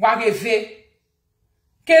 Wage ve.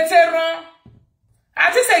 Keteron.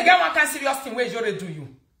 I just say, get one kind serious thing where you do you.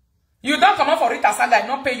 You don't come out for Rita Saga,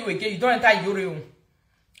 not pay you again. You don't enter your room.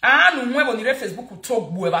 Ah, no more on your Facebook talk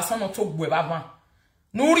boo, but some not talk boo, but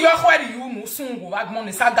no, you're where you no soon go back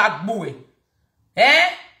money, Saga boo. Eh?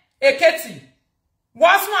 Eketi.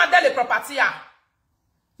 What's one of the property?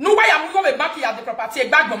 No way I'm going back here at the property,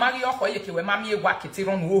 back no marry your hoye, where mammy work it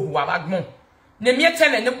on who are back more. Nemia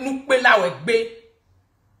tell and no law be.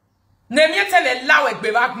 Nemia tell and law be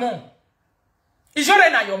back more. Is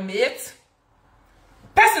your mate?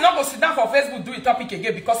 Person not go sit down for Facebook do a topic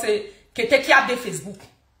again because take care of Facebook.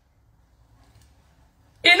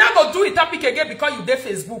 You not go do a topic again because you did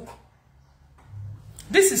Facebook.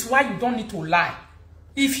 This is why you don't need to lie.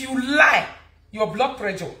 If you lie, your blood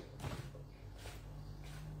pressure.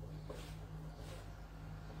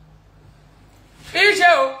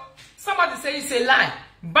 Somebody say it's a lie.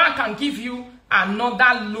 Bank can give you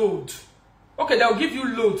another load. Okay, they'll give you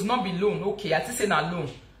load, not be loan. Okay, I just say na loan.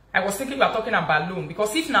 I was thinking we are talking about loan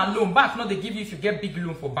because if na loan, bank no they give you if you get big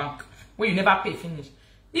loan for bank where you never pay finish.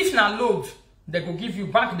 If na load, they go give you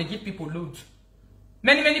bank. They give people load.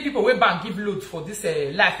 Many people where bank give load for this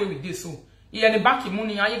life where we do so. You any bank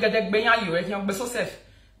money, you get that benya you you be so safe.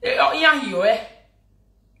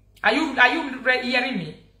 Are you hearing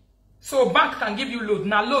me? So bank can give you load.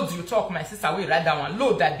 Now loads you talk, my sister. We write that one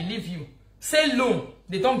load. I believe you. Say loan.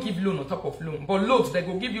 They don't give loan on top of loan, but loads they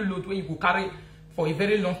go give you load where you go carry for a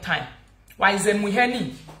very long time. Why is them we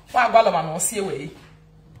henny? Why go man see away?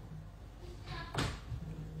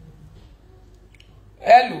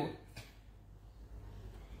 Hello.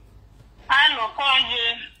 Hello, call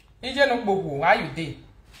you. Ije no gbogbo, how you dey?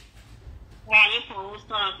 Why you for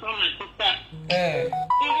start from my sister? Eh.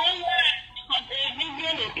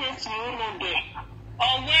 Video the case you know there.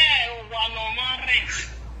 Or where one of my race.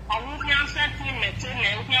 I would not set him maintain,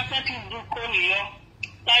 we have set him do Conio.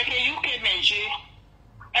 Like a UK measure.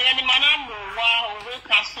 And then the man will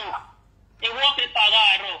castle. A wallpaper.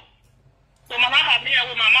 So my mother here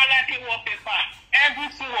with my mother like wallpaper.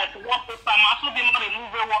 Everything was wallpaper. My to be more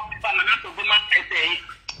remove wallpaper and not to be my say.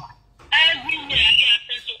 Every year I get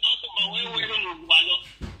to go to the way we're in Wallo.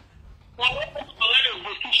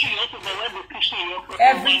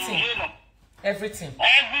 Everything.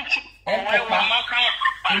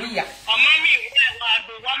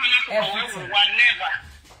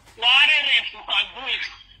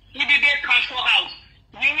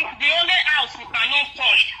 The only house you cannot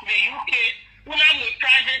touch the UK, we have a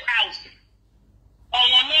private house. Or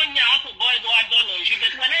one on your to boy do I don't know.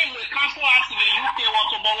 But when I will cancel house in the UK, what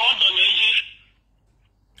to boy don't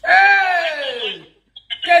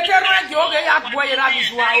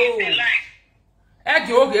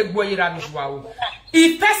know.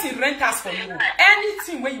 If person rent us for you,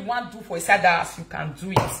 anything where you want to do for inside the house, you can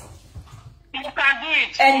do it. You can do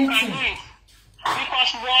it. Anything. You can do it.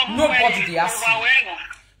 Because nobody they ask you.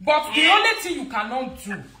 But the only thing you cannot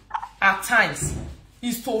do at times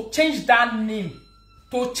is to change that name,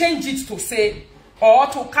 to change it to say, or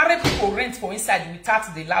to carry people rent for inside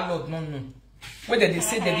without the landlord no. Whether they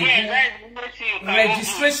say that they do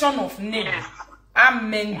registration of name,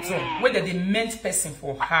 amendment, whether they meant person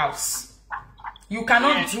for house. You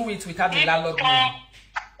cannot do it without the landlord name.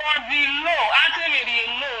 For the law, actually the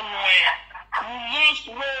law, most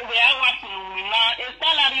where we are working now, a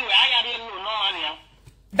salary where I are no.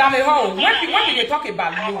 Damn it, when they talk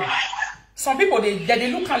about loan, some people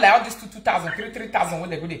they look at like all this 2,000, 3,000 when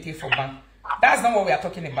they go they take for bank. That's not what we are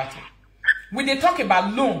talking about. When they talk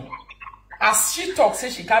about loan, as she talks, say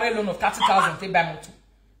she carry a loan of 30,000, take buy motor.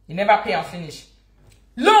 You never pay and finish.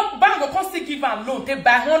 Loan bank will constantly give her loan, take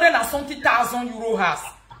buy 170,000 euro house.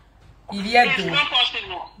 It's not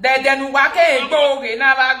possible. Then wake go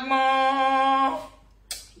na bagmo.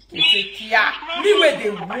 It's a kia. Me where they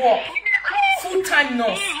work full-time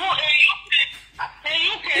nurse.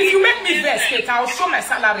 If you make me vex, I'll show my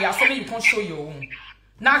salary. I'll show you can't show your own.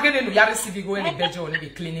 Now get in the yard CV go in the bedroom and be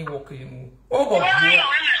cleaning work. Oh God.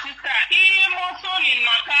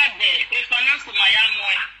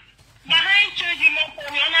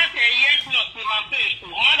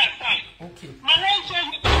 Okay. My name says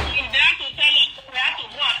they have to tell us we have to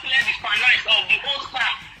go and clear the finance of the old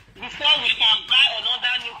car before we can buy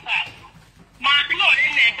another new car. My clothes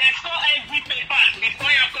in there, they saw every paper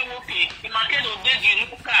before you come okay. The market will get the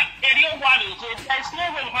new car. There's no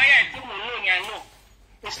way why I think we know.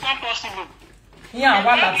 It's not possible. Yeah,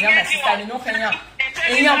 Wahala, my sister, you know, Kenya.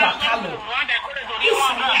 Wahala.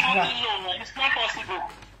 It's not possible.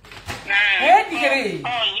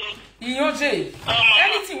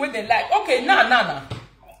 Anything with they like. Okay, nah.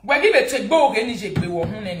 When you take bow any you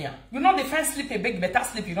know the fine sleep a big better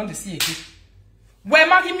sleep, you don't see it. Where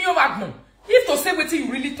Maggie me over if to say what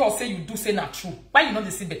you really thought say you do say not true, why you know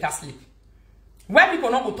the see better sleep? Where people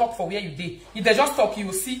not go talk for where you did. If they just talk, you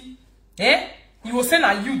will see. You will say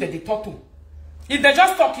now you that they talk to. If they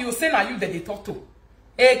just talk, you will say now you that they talk to.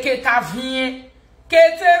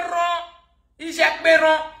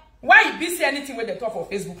 Why you be say anything when they talk for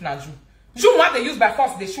Facebook now, Jew? Jew what they use by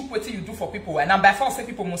force, they shoot what you do for people, and now by force say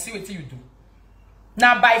people must see what you do.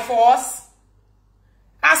 Now by force,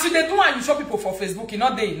 as you they do and you show people for Facebook, you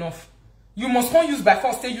not there enough. You must not use by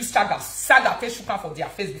force, they use saga, they shoot for their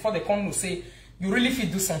face before they come to say you really feel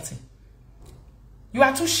do something. You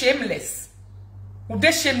are too shameless.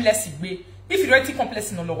 They shameless if inferiority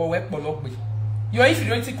complex no longer work, your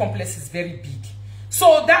inferiority complex is very big.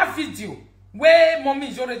 So that video where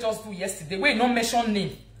mommy Jore just do yesterday, where no mention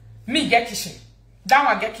name, me get kitchen, that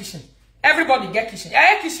one get kitchen, everybody get kitchen.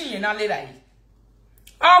 Kitchen you na later.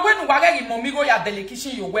 When wagagi mommy go ya dele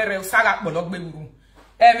kitchen you wear a saga bolog room.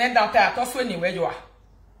 Men down there, toss anywhere you are.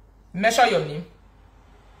 Measure your name.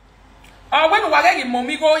 When wagagi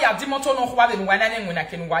mommy go ya dimoto no kwa den wana when I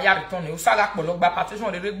can wire return you saga bolog by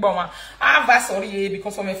partition the rig bomber. Sorry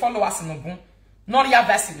because of my followers no boom. Not your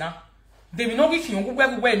vessel now. They will not give you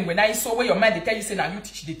when I saw where your mind they tell you say now you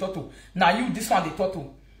teach the turtle. Now you this one the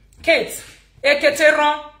turtle. Kate,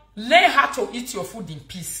 Eketeron, learn how to eat your food in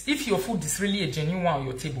peace. If your food is really a genuine one on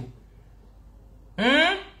your table.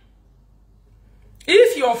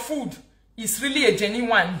 If your food is really a genuine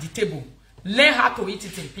one on the table, learn how to eat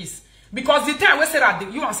it in peace. Because the time we say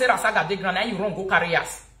that you and Sarah saga de grand and you run go carry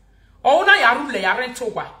us. Or na ya rule ya rent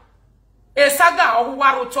over. A saga or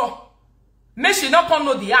waroto. Make she not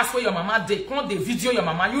know the ass where your mama did. Come the video your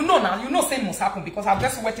mama. You know now. You know same must happen because I've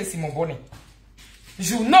just waited to see my body.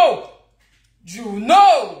 You know.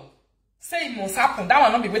 Say it must happen. That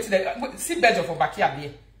one not be waiting there. See bedroom for backyard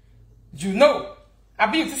there. You know. I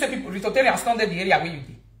be you to say people Ritotarian stand there the area where you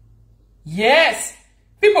be. Yes.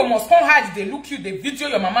 People must come hide. They look you. They video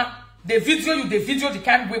your mama. They video you. They video the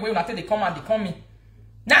kind way where they come and they come in.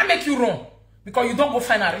 Now make you wrong because you don't go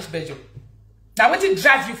find a rich bedroom. Now what it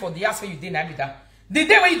drive you for the ass where you did that? The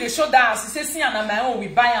day when you show that house, you say, see, and my own, we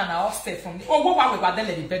buy an upstairs from the what we got then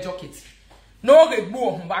let the bed jacket. No, they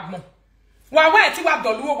go on back no. Why, I think what the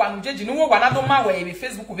low one, you know, one other man where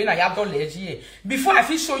Facebook will be a yard before I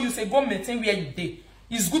feel show you say, go maintain where you did.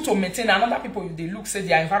 It's good to maintain another people, they look, say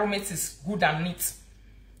their environment is good and neat.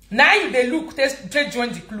 Now you they look, they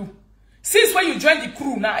join the crew. Since when you join the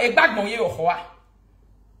crew, now a bag no ye or hoa.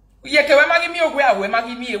 Ye can give me a way, we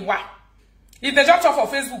give me a wa. If they just talk for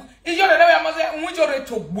Facebook, if you're the way I must say,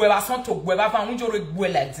 to Buela, son to Buela, and Unjore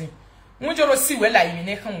Buela, Unjore see well, I mean,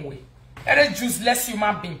 a way. A useless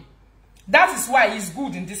human being. That is why it's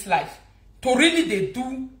good in this life to really they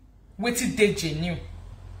do what it they genuine.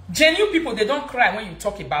 Genuine people, they don't cry when you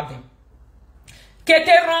talk about them.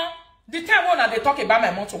 Keteron, the time when they talk about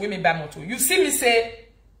my motto, we may buy motto. You see me say,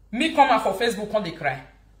 me come out for Facebook when they cry.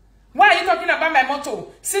 Why are you talking about my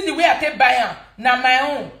motto? See the way I take buy now my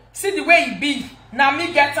own. See the way it be. Now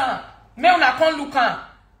me get on. Me on a con look on.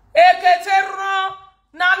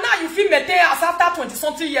 Now you feel me as after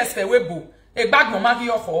 20-something years for webo. A bag no magi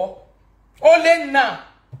your Ole na.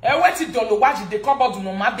 E weti dolo waji de cupboard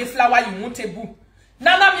no ma de flower you won't tebu.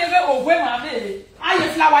 Nana me over my day. I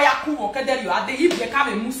flower yaku or kedel you are the if they come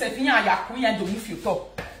and move sefi and yaku and do move you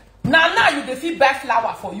top. Now you the feel buy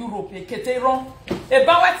flower for Europe. A keteron. A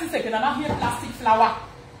bawati second and here plastic flower.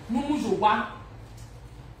 Mumujo one.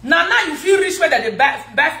 Now you feel rich where they buy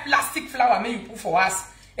plastic flower may you put for us.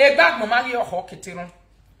 A bag no money or hawk it.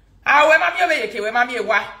 Ah, where mammy away, where mammy a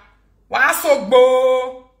why so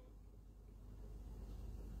bo.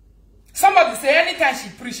 Somebody say anytime she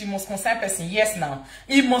preach, she must concern person. Yes, now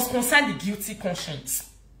it must concern the guilty conscience.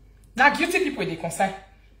 Now guilty people they concern.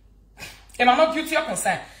 Am I not guilty or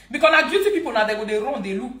concerned? Because now guilty people now they go they run,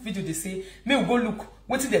 they look video, they say, may we go look,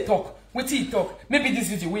 what did they talk? What did he talk? Maybe this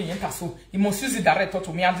video will enter so he must use it direct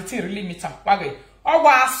to me and the thing really meet him. Oh,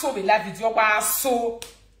 wow, so we live video, wow, so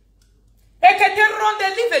they run, they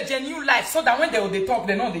live a genuine life so that when they talk,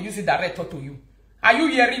 they know they use it direct to you. Are you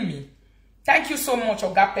hearing me? Thank you so much,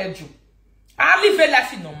 Oga Pedro. I live a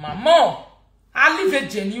life in no mama. I live a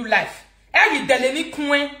genuine life. Every day,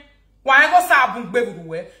 queen. Why go sabun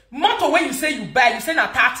bebuwe? Motor when you say you buy, you say na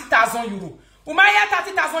 30,000 euro. Umaya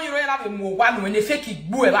 30,000 euro have a more one when they fake it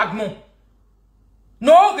bue bagmo.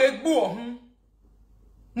 No, they boo.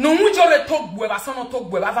 No mujore togwe ba sono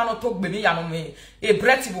togwe ba va no togbe mi ya no me e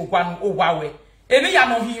breti bo kwa no owawe emi ya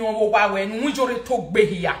no hiyon owawe no mujore togbe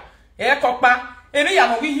hiya e kokpa emi ya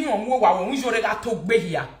no hiyon owawe mujore ga togbe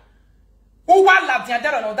hiya uwa la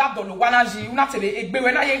diandere no da do lo wana ji una tele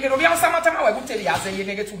egbewe na yegero bi ansa matama we gutele ya ze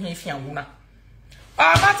yegege tu hin fian wuna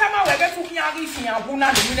matama we ge tu hin ari fian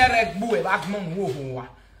wuna de mi re gbu e ba gbon wo ho wa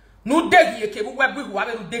no degi eke bu we bu wa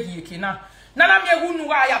be no degi eke na na mi ehu nu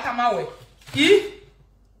wa ya tamawe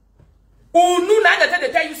Unu na they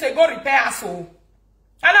tell you say go repair so.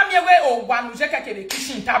 Ana mi ewe o wa nu je keke be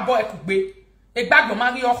kitchen ta boy kugbe. E gbagbo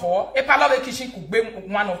mari oho, e pa lo be kitchen kugbe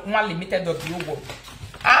one limited of the owo.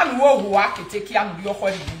 Anu wo wa kete ki anu ri oho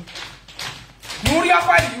ri. Nu ri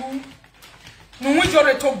oho ri. Nu wi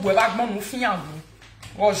jore to gbo gbagbo nu fin anu.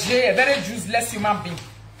 Oje a very useless human being.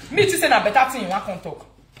 Me to say na better thing one can talk.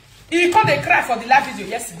 He come dey cry for the live video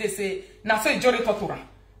yesterday say na so jore tortura.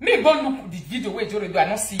 Me go look the video where jore do I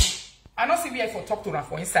not see. I don't see where for talk to her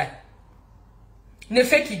for inside. Ne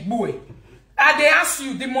fake it boy. And they ask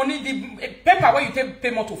you the money, the paper where you take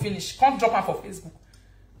payment to finish. Come drop her for Facebook.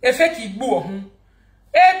 E fake it boy.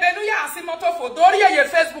 Benu ya asi moto for Doria your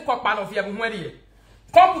Facebook or pan of your money.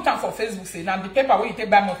 Come put her for Facebook say now the paper where you take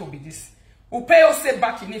buy motor be this. You pay your say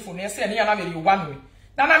back in it for me. Say any other you one way.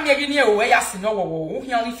 Now I'm here near where you see no wo.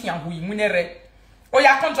 He only fian we munere. Or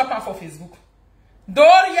ya come drop her for Facebook.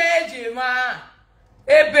 Doria Jema.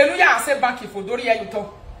 Benu ya ase banki for Doria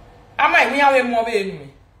yuto. Ama imi awe mo be enu.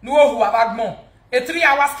 Nu ohu abagmo. 3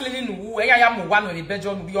 hours cleaning nu e ya mo one we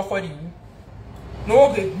bejo nu bi okori wu.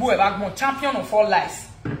 No ge gbu abagmo champion of all lives.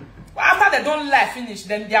 After they don't lie finish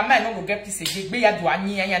then their mind no go get peace again. Gbe ya do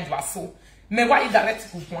anyi ya do aso. Me why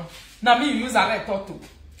direct ku point. Na me use direct to.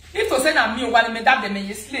 If to say na me o me that dem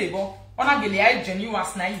me slave o. Ona gele I genuine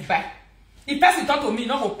na you buy. If person talk to me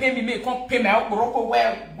no go pay me come pay me oporoko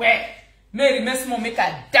where Mary Mesmo make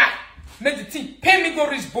I die. Make the thing pay me go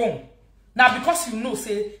reach bone. Now because you know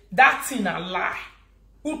say that thing a lie.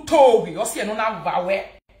 Who told you? You see no na vawe.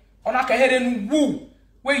 Ona ka here nu woo.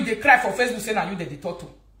 Where you dey cry for Facebook say na you dey torture.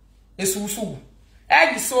 Esusu.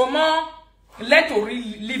 Eh so more let to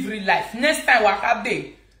live real life. Next time waka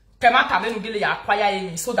day. Kema tabe nu gele ya acquire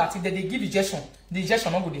yin so that if they give injection, the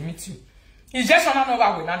injection no go dey meet you. Injection na no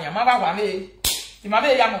va we na ni ma va wa me. Ti ma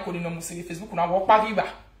be ya mo ko ni no musiri Facebook na wo pa riba.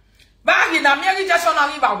 Bagi na mi injection na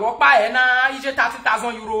riba wo pa e na ije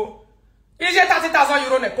 30,000 euro. Ije 30,000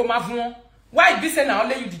 euro ne koma vun. Why be say na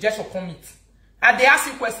only you the injection commit? And they ask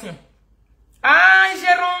you question.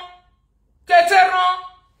 Injeron keteron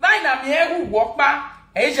why na mi ewu wo pa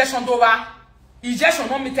e injection do ba. Injection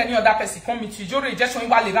no meet any other person commit. Ijoro injection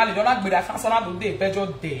wa le don na gbere France na do dey bejo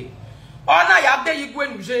dey. Ona ya dey igwe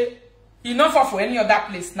nuje. Enough for any other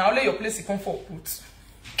place. Now only your place you come for put.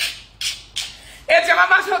 Eti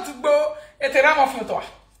mama so to go, eti ram of your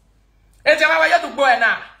eti mama ya to go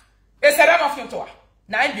na. Eti ram of your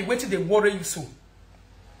na I be waiting they worry you so.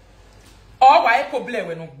 Or why problem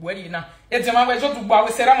we no worry na. Eti mama so to go,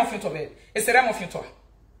 we eti ram of your eti ram of your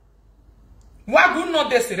Wa go no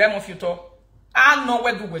dey ram of your I know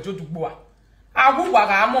where do we do go. I go wa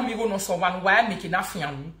ga mo mi go no so wan why make na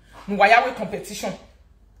fian. No why we competition.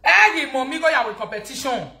 Egi mo mi go ya we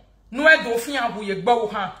competition. No e do fian bu ye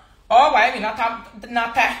gbo ha. Oh, why me nata?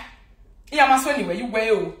 Yeah, must anyway, you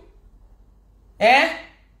well.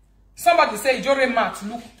 Somebody say your mat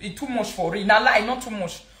look it too much for it. Now lie not too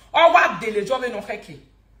much. Oh, what daily job no heki.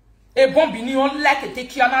 A bomb ni on like a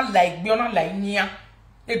take you like be on like near.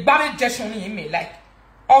 A barry gestion in me like.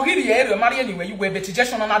 Oh, here you are, marry anyway, you wear better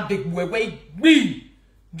gestion on a big way. Be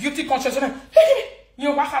guilty conscience.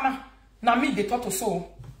 You Wahala. Now me they thought so.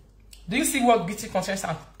 Do you see what guilty conscience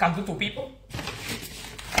can do to people?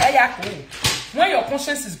 When your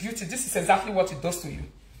conscience is guilty, this is exactly what it does to you.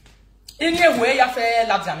 In a way, you feel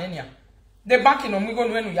la janenia. The bank in Omigo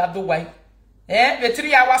no ya do why. The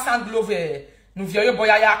 3 hours and glove no via boy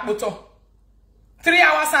ya moto. 3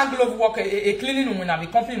 hours and glove work a cleaning when I be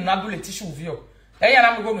company na do le tissue view.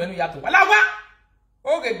 Ya go no ya do. Wala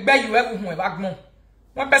wa. Okay, bear you ever home back more.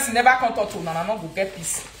 One person never come talk to na no go get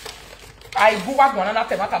peace. I go back one na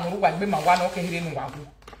temata no wa gbe ma wa no ke hire no wa go.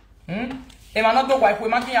 E ma no do wa ko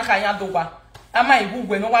ma kin ya kan ya do wa. Ama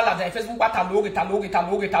igugwe no wala da Facebook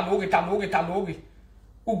taloge.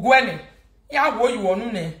 Ugwene. Ya wo yi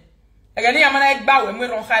wonu ne. Ege ni ya mana egba we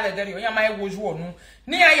ron kha le dere ya ma e woju wonu.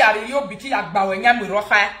 Ni ya yare yo biki agba we nya ron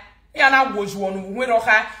kha. Ya na woju wonu we ron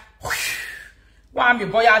kha. Wa mi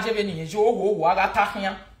boya jebe ni je owo aga ta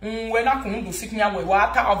hia. We na kun do siknya we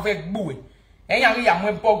wa ta avec gbuwe. E ya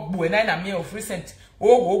mo bog gbuwe na me of recent.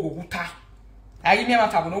 Owo guta. Ayi mi ma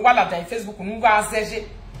ta no wala da Facebook nu ga azeje.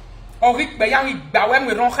 Orik be yang igba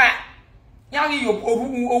we ron kha. Yang yo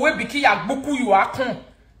owe biki ya gboku yo akon.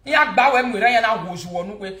 Ya gba we mwere ya na woju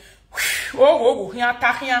wonu we. O hian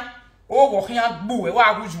ta hian. O hian gbu we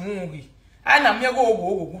wa woju nwi. Ana me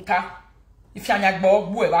go guta. Ifi anya gbo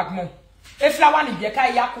gbu e wa gbon. E flower ni bie ka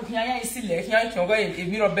ya ku hian ya isile hian ki ogo e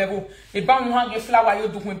mi ro bebo. E ba won ha flower yo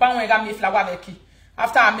dukun. E ba won ga mi flower beki.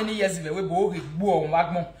 After how many years we bo gbu o wa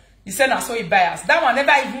gbon. He said na so he bias. That one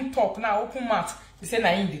never even talk now open mouth. He said na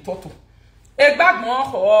in the total. E gbagmo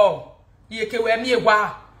ho. Yeke we mi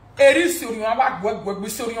ewa eri sori won wa gbogbo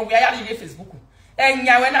sori won we ya le Facebook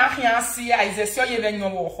enya we na hia si a izesio ye benyo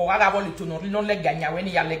wo ho aga bo le to no le ganya we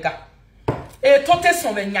ni ya lega e tote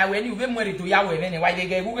son be nya we ni we mo redo ya we ne wa ye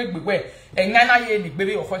ge gbegbe enya na ye ni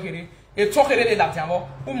gbebe o here e to here de la tiamo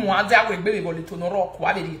umu ade awe gbebe bo le to no ro ko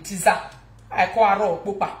ade de tiza ai ko aro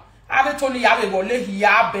popa ade to ni ya we bo le hi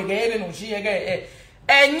ya bege ebe no ji ye ge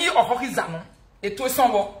enyi ohokiza no e to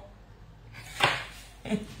son bo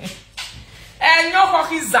enyo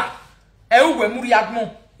kokiza uwe muri admon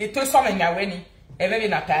eto so me nyawe ni ebe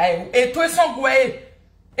na ta eto so gwe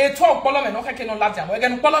eto opolo me no keke no ladia mo ege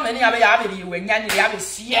no opolo me ni abe ya abe we nya ni ya be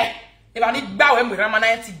sie e ba ni gba we mura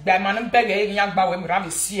mana ti gba ma no bege e nya gba we mura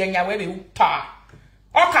be sie nyawe be uta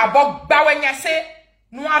o ka bo gba we nya se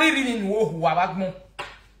no ariri ni no ohu abagmo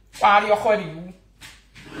wari okori wu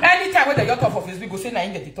anytime we dey your talk for Facebook go say na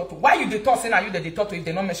in the dictator why you dey talk say na you the dictator if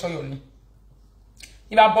they no measure your knee.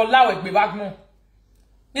 Iba bola we gbe bagmo.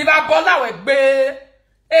 Iba bola we gbe.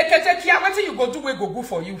 Ekete kia wetin you go do we go good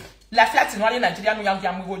for you. La flat in Nigeria no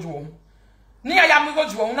yam go ju. Ni yam go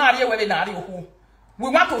ju na are we na are ohu. We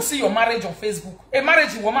want to see your marriage on Facebook. A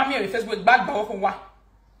marriage you want me on Facebook bag ba ohu wa.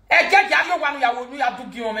 E je ya yo wa no ya wo no ya du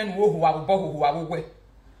gi o me no ohu wa bo ohu wa we.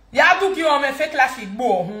 Ya du gi o me fake life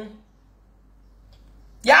igbo ohu.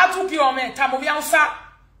 Ya du gi o me tamovia unsa.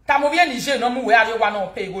 Tamovia Niger no mu we are wa no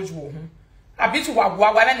pay go ju ohu. Abitu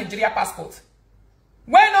wa Nigeria passport.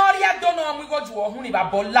 When all ya don't know we go to ohun ni ba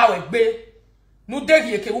bola we gbe. Nu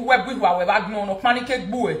degi eke we bu wa we ba gbon no panike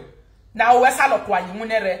gbu e. Na we sa lokwa yi mu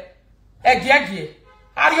nere. Ege.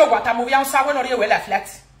 Ari o wata mo ya nsa we no re we la flat.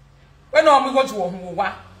 When no we go to ohun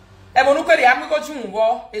wa. E bo nu kere ya we go to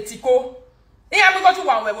wo etiko. Iya we go to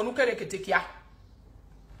wa we bo nu kere ketekia.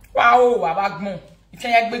 Wa o wa ba gbon. If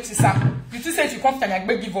ya gbe ti sa. You too say if you come to ya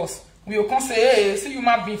gbe give us. We will come say hey, see you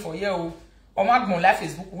man being for here o. O magbon la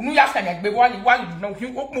Facebook nu ya fanya gbe wa no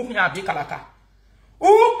hu okmu hu abi kalaka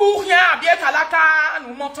ukpu hu abi kalaka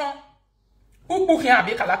nu moton ukpu hu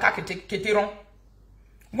abi kalaka keteron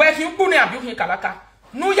we hu ukpu ni abi hu kalaka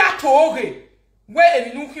nu ya toge we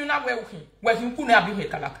emi nu hu na we hu ukpu ni abi hu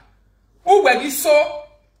kalaka u we gi so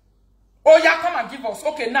oh ya come and give us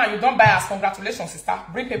okay now you don't buy us congratulations sister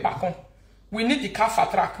bring paper come we need the car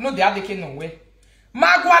fast track no they are the no way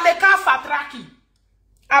magwale car fast tracki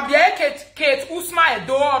Abia Kate Usma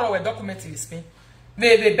Edoro we document in Spain.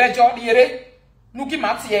 The bejo yere nuki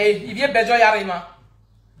mati ibie bejo yare ma.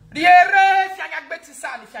 Yere fianya gbeti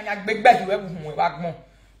sa ni fianya gbegbe we hu wagbon.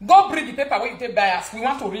 Go bring the paper where you take bias. We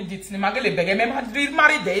want to read it. Ni magele bege me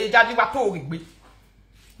marry de jadi wa to rigbe.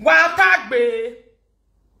 Wa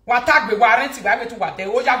tagbe wa rent we have to wa de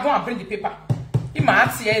o ja go and bring the paper. Ima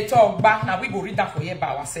ati e to ogba na we go read that for here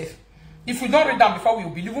by ourselves. If we don't read them before we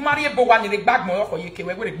will believe, we marry a boy one in the bag more for you.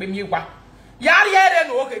 We're going to be me one. Yari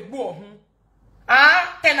no okay, go.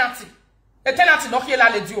 Ah, tenancy. A tenancy no here la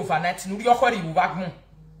lady overnight. No, you're hurry you bag more.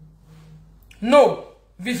 No,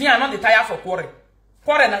 Vivian not the tire for quarrel.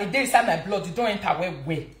 Quarrel na the day inside my blood. You don't enter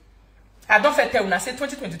way. I don't tell when I say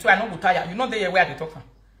 2022. I know go tire. You know the where they talking.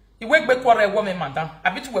 You wake back quarrel woman, madam.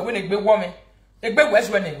 I bet you when a big woman. A big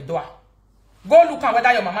west when they do. Go look at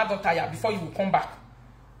whether your mama don't tire before you will come back.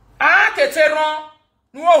 Ah, keteron,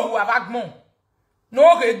 no ohu abagmon. No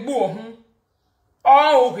regbu ohun.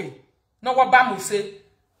 Oh, okay. No what Bamu say.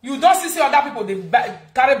 You don't see other people they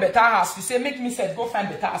carry better house. You say make me say go find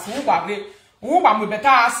better house. Who wa better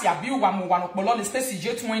house ya bi wa mo wa opolo ni space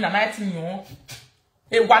je 2019 yon.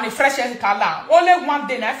 E wa ni fresh air kala. Only one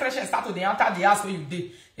day na fresh air start to dey enter the house where you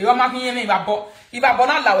dey. E wa makin yen me ba bo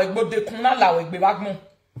na lawe gbo de kun na lawe gbe bagmon.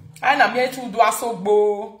 Ai na me tu do aso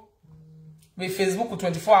gbo. With Facebook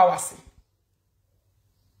 24 hours.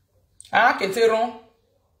 Ah, keteron.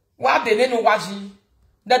 Wa de no waji.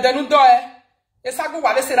 De no do Esago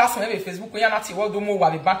wa le se rason e Facebook yan ati wo do mo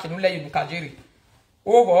wa be bank no le yu kajere.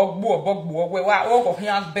 O go ogbo we wa o go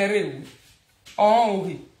hian bere o. Oh,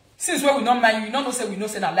 okay. Since we not mind you, no say we no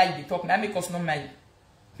say na lie dey talk, na make us not mind.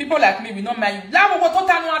 People like me we not mind you. La wo to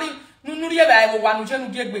tanuari nu ri e ba wo wa nu je nu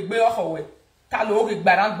ge gbegbe oho we. Ta lo o ge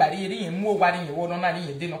gbaran gbari ri yen mu o wa ri yen wo no na ri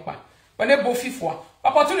yen de no pa. When bo fifo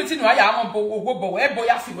opportunity no ya am bo wo bo e bo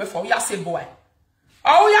ya fi we for ya se bo e.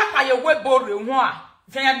 O ya pa ye we bo re ho a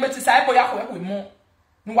Fenya gbeti sa ebo ya ko e mo.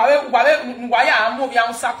 Nwa ya amu bi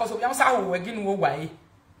an sa koso bi an sa ho egi no wo wae.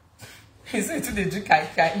 He say to the drink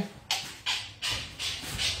kai.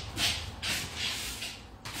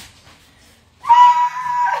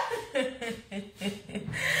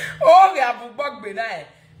 Oh, we have bug be there.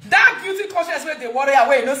 That guilty conscience where they worry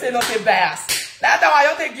away, no say not a bias. That's why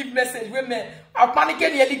you take give message with me. I'm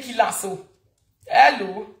panicking nearly kill us so.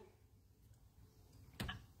 Hello.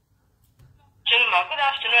 Good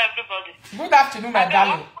afternoon, everybody. Good afternoon, my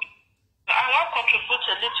darling. I want to contribute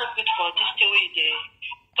a little bit for this story they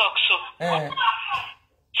talk so.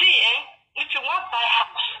 See, if you want to buy a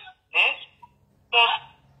house, but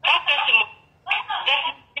that person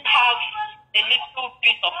definitely have a little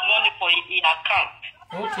bit of money for your account.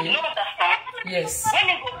 Okay. You know understand? Yes. When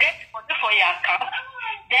you go get money for your account,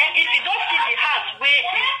 then if you don't see the house where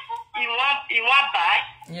you want buy,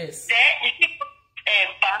 yes. Then if you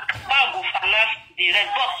bank will finance the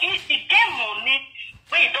rest. But if you get money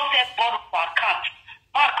where you don't have borrow for account,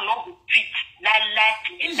 bank not will fit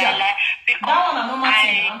because that one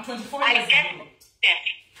I'm 24 years old.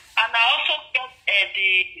 And I also get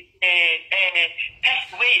the best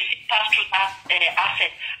way to pass through that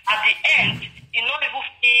asset. At the end, you know, even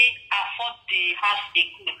afford the house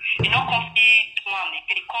again. You know, come one,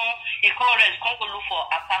 you can't rest, can't go look for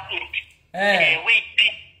apartment.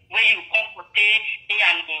 Where you come for stay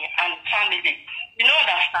and family. You know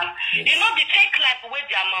understand? Yes. You know the fake life where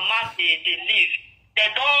their mama they live.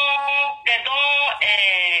 They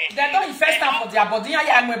don't invest time for their body.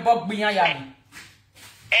 And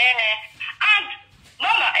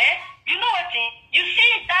mama, you know what? You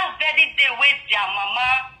see that very day with their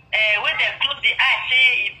mama, where they close the eye,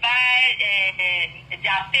 say buy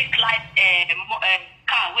their fake life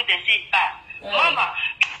car, where they say buy. Mama,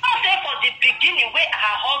 you know say for the beginning where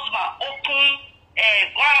her husband open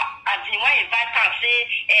as in when invite her say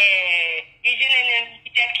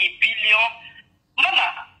take billion. Mama,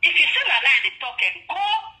 if you say that they talk go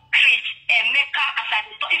Chris Emeka as I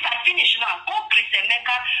talk, if I finish now, go Chris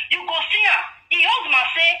Emeka, you go see her. The husband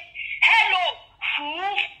say, hello,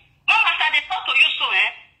 fool. Mama, as I talk to you so,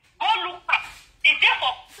 go look up. It's there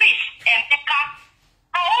for Chris Emeka.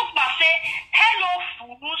 Her husband say, hello,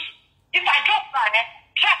 fools. If I drop that,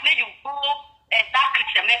 try make you go that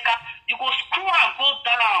Chris Emeka, you go screw and go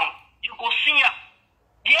down. You go see her.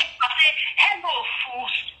 The husband say, hello,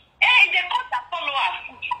 fools. Hey, they call that followers.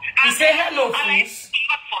 He say hello, fools.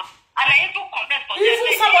 And I even comment for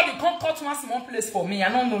even somebody come cut one small place for me. I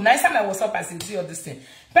don't know. Next time I was up, I see all this thing.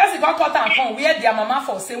 Person got cut and come where their mama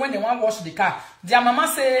for say when they want to wash the car. Their mama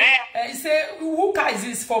say, he say, who car is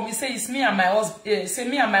this for? He say it's me and my husband. Say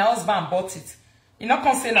me and my husband bought it. You not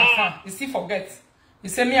come say that fan. He still forget. He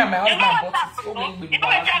say me and my husband bought it. You know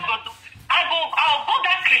what I go do? I'll go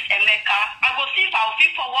that Chris Emeka. I go see if I'll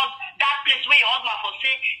fit forward that place where your husband for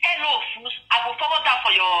say hello fools. I go forward that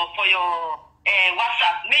for your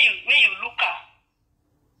WhatsApp. May you look up.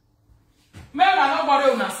 Man, I not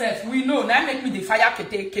worry on myself. We know now make me the fire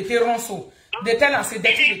kete run so. They tell us say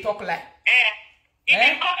that they talk like.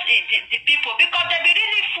 It because the people because they be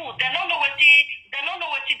really fool. They don't know what they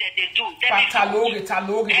do.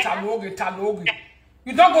 Taloge.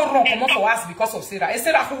 You don't go wrong come for us because of Sarah.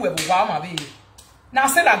 Sarah who will wow my baby. Now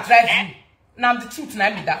Sarah drive you. Now the truth now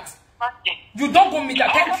be that. You don't go meet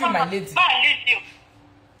that. Thank you, my lady.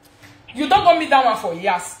 You don't go meet that one for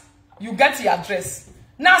years. You get the address.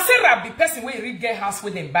 Now Sarah be person where you get house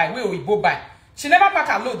with them buy. Where we go buy. She never pack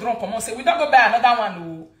a load drunk come on say we don't go buy another one.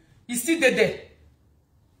 Oh, you still there.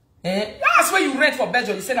 That's where you rent for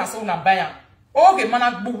Belgium. You say that's all na buy am. Okay,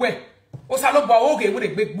 man, buwe. Osalo ba okay we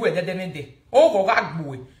dey gbeg buwe de. Oh, go gag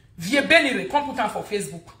buwe. Vie benire come put am for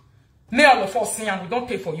Facebook. May all of us see and we don't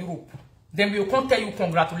pay for Europe. Then we will come tell you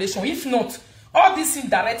congratulations. If not, all this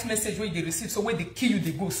indirect message where they receive, so where they kill you,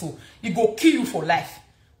 they go so it go kill you for life.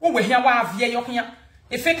 Oh, we here wa vie yo here.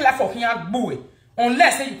 A fake life for here buwe.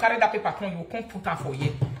 Unless you carry that paper clone, you come put am for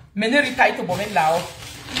ye. Mene Rita ito bomen lao.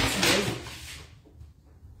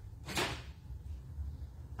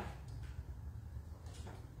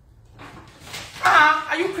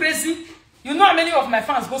 Are you crazy? You know how many of my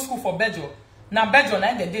fans go school for Belgium? Now Belgium,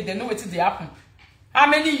 they know what they happen. How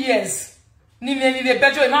many years? Ni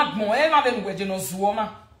Belgium not more.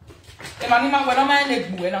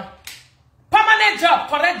 Permanent job,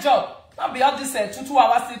 correct job. Not be all this 2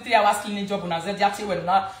 hours, 3 hours cleaning job. Now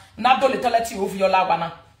do the toilet over your lava.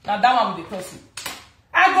 Now that one with the person.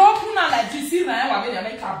 I go open now like this. See now I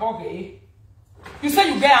make a bug. You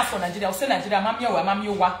say you get ass for Nigeria. I say Nigeria, mammy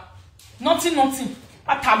wa. Nothing.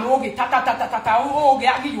 Ataloge, tata. Oh,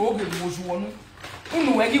 get you over the bourgeois.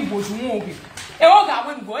 Uno, I give bourgeois. all that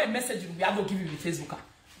when go a message we are give you with Facebook.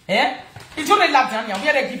 If you don't like we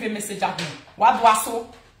are give a message at me. What do I so?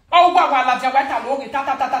 Oh, Wahala, the white alloge,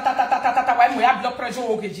 ta when we have blood pressure,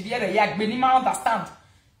 okay, yak, minima understand.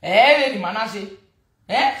 The manager.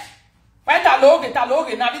 White alloge,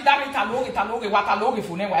 navi dari taloge, what alloge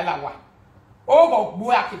for ne wala. Oh, go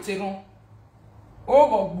boya ketero. Oh,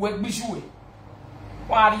 go work bijou.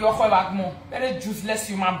 Why are you very useless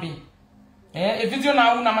human being? A video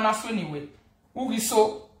now, una manaso anyway. Who is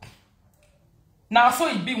so? Now, so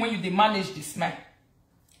it be when you manage this man.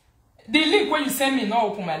 The link when you send me not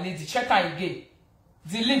open, my lady. Check out again.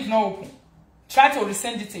 The link not open. Try to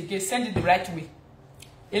resend it again. Send it the right way.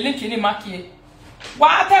 A link in the market.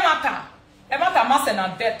 What matter? A matter master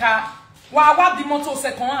and data. What the motor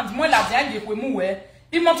second hand? More like the idea we move.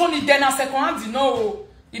 The motor need then a second hand. You know,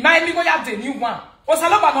 it might be going to have the new one.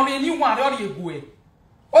 Osaloba no a new one. Already go.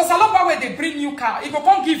 Osaloba where they bring new car. It will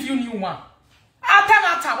come give you new one.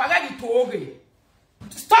 Matter. What are you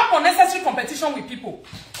to stop unnecessary competition with people.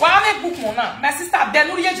 My sister,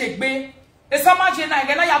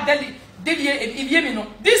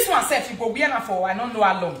 this one said you go Vienna for I don't know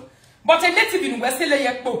how long. But a native in West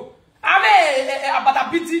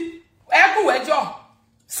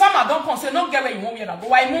some don't concern no get where you want me to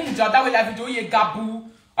go. I won't that will have to gabu.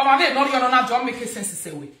 Or my not your own job make sense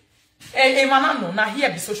away. Man, now here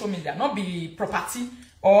be social media, not be property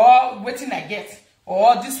or waiting I get,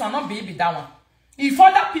 or this one not be that one. If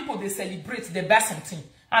other people they celebrate, they buy something,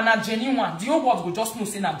 and a genuine, the whole world will just know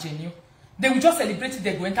saying a genuine. They will just celebrate it,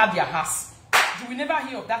 they go enter their house. You will never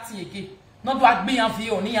hear of that thing again. Not do I be a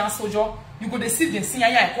view or near soldier. You go to see them sing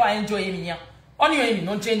and quite enjoy me. On your aim,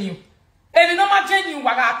 not genuine. And no matter genuine,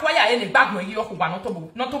 what I acquire any bag when you are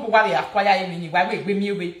not to what I acquire any way, with me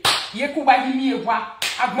away. Ye could buy me a what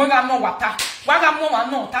I no water.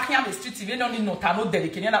 Wagamma no, taking on the street, if you don't need no tano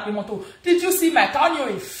delicate. Did you see my town? You're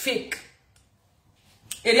a fake.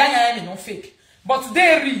 No fake, but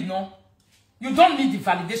they read no. You don't need the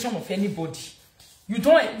validation of anybody. You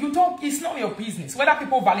don't. It's not your business whether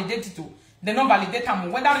people validate it or they don't validate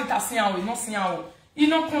them. Whether Rita see or not see or it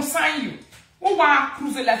not concern you. Who want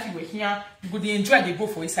cruise like you were here? You go they enjoy. They go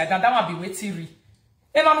for a side and that will be waiting. Read.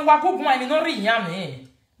 And on what go and not read yam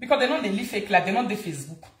because they don't they live fake like they not the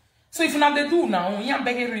Facebook. So if now they do now, yam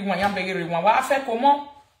beggy one. What affect comment?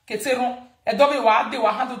 Ketero. A double wa de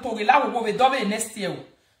wa handle to la wo we double next year.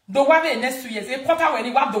 Do wa next 2 years. A quarter when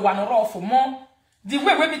you want the one or for more. The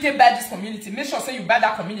way we take buy this community, make sure say you buy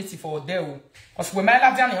that community for O.D.L. Because we might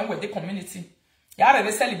have done with the community. You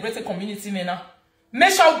already celebrate the community now.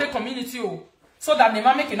 Make sure the community so that they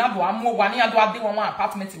might make another one more one year do one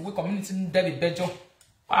apartment with community there with bejo.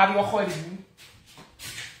 Are you holding?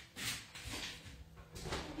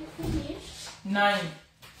 9.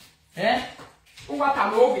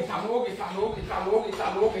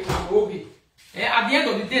 At the end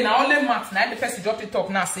of the day, now only maths, now the person drop the talk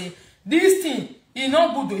now say, this thing, it's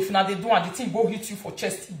not good though if now they do and the thing go hit you for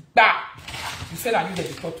chest. Bah! You say that you get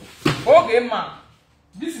the thought. Okay, man.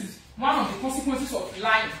 This is one of the consequences of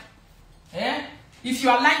lying. If you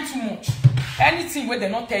are lying too much, anything where they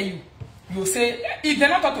not tell you, you say, if they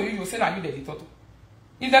not talk to you, you say that you get the thought.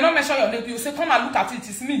 If they not mention your name, you say, come and look at it,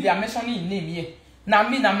 it's me, they are mentioning your name here. Now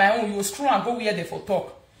me, now my own, you will screw and go where they for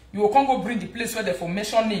talk. You will come go bring the place where they for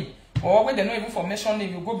mention name. Or when they not even for mention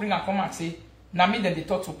name, you go bring and come and say, now me then they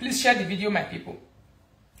talk to. Please share the video, my people.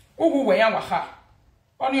 Who we are Wahala.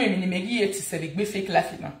 On you mean megi it is a big fake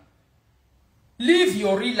life now. Live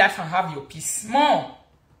your real life and have your peace. More.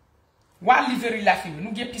 Why live your real life? You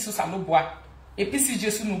no get peace so no boy. A peace is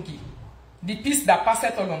just no give. The peace that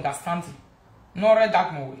passeth all understanding. No read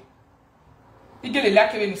that more way. You get a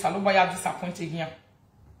like when you salo boy are disappointed again.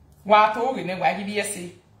 What all we why give you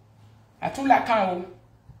say? I told like can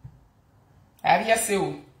I hear say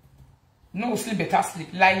no sleep better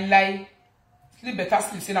sleep. Lie. Sleep better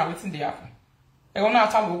sleep. Say now waiting there happen. I want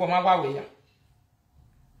to tell you what my way.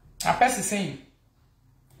 A person saying,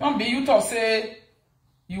 don't be you to say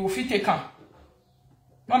you will fit take on.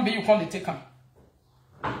 Don't be you can't take on.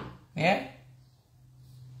 Yeah.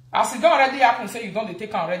 As it don't already happen, say you don't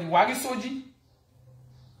take on already. Why you soji?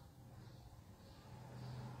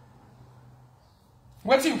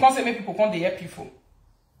 What you can't say make people can't help you for?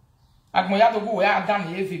 Agmoya to go where I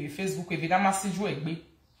done the Facebook evident message you egbe.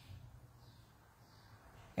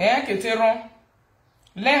 Keteron.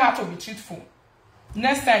 Learn how to be truthful.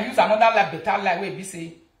 Next time, use another lie, better lie where we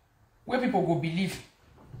say, where people go believe.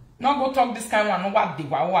 Not go talk this kind of one, what they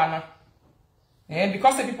want.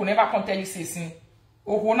 Because the people never can tell you say,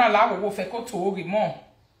 oh, wona la wo feko to ori more.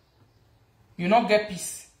 You not get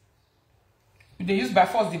peace. They use by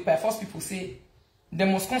force people say, they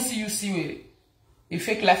must come see you see a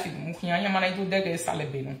fake life in Mukianya man do there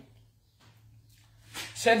salebeno.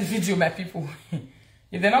 Share the video, my people.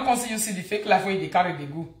 If they not consider you see the fake life where they carry the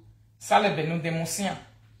go. Salebeno demosia.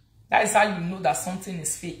 That is how you know that something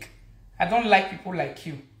is fake. I don't like people like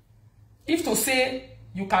you. If to say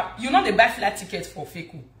you know they buy flight tickets for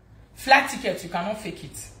fake. Flight tickets, you cannot fake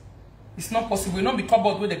it. It's not possible. You not be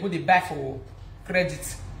cupboard where they go they buy for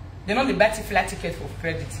credit. They know they buy flight tickets for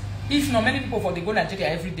credit. If not, many people for they go Nigeria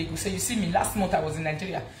every day. Go say, you see me, last month I was in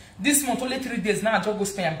Nigeria. This month, only 3 days now I just go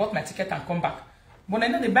spend and bought my ticket and come back. But I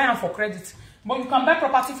know they buy them for credit. But you can buy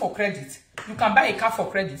property for credit. You can buy a car for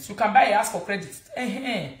credit. You can buy a house for credit.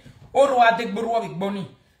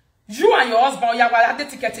 You and your husband, you have a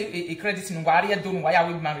ticket a credit in why don't why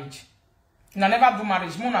with marriage. You never do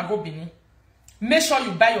marriage. Mona go Bini. Make sure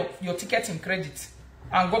you buy your ticket in credit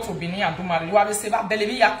and go to Bini and do marriage. You have to save up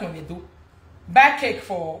delivery yakun do. Buy cake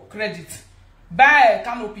for credit. Buy a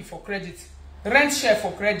canopy for credit. Rent share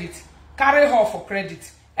for credit. Carry her for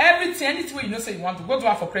credit. Everything, anything you know say you want to go to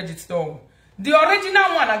her for credit though. The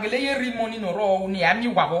original one, I get real money no raw ni ami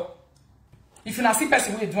wabo. If you not see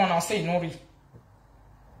person who do one, I'll say no real.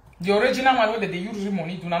 The original one where they use real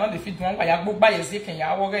money do not the fit one where you go buy a zeke and you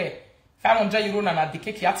are 500 euro na the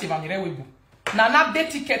cake active and rewebu. Na na de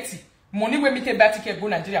ticket money we me take buy ticket go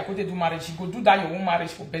Nigeria go to do marriage. You go do that your own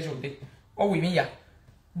marriage for better day. Or we mean ya.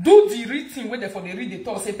 Do the real thing where for the read the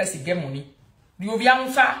talk say person get money. The ovia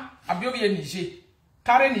unsa abiovi Niger.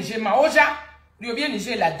 Carry Niger ma oja. The ovia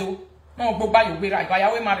Niger la do. No go buy your way right. Buy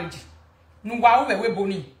your marriage. No wa we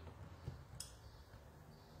boni.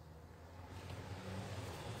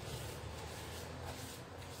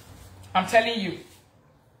 I'm telling you.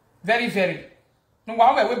 Very, very. No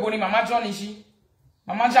wa we boni Mama Johnny ji.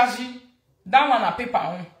 Mama Jaji. That one a paper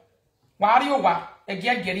on. Wa ari owa.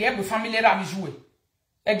 Egia geri ebu family rabi jouer.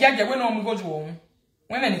 Egia ge we no mu go jo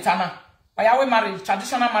when any tana. Buy we marriage,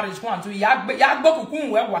 traditional marriage go and do ya gbo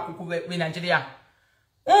kuku we wa kuku we Nigeria.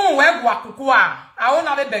 We gwa kuku a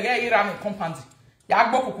wona be bege ira me compound. Ya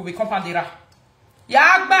gbo kuku we compound ra.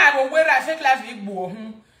 Ya gba wo we ra fake life igbo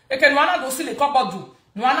ohun. Eke no ana do sile kobodu.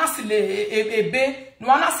 No ana sile ebe,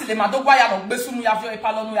 no ana sile madogwa ya no gbesu nu ya vio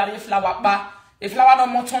ipalo nu ya re flower pa. E flower no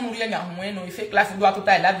mo ton nu re nya ho no fake life do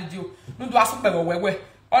atotai la video. No do aso pe wewe.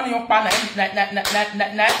 On your pan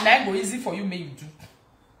na go easy for you may you do.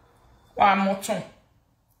 Wa mo ton.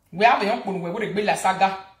 We have yon ponu we gbe la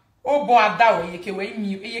saga. O bo ada o yeke we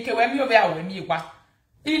mi o be awe mi wa.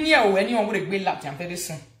 Ini e o eni on we gbe la tian very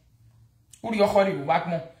soon. Uri yo hori wo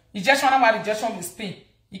wagmo. Rejection na rejection is pain.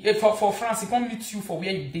 For France, he can't meet you for where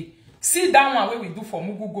you did. See that one where we do for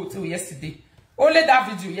Mugu go till yesterday. Only that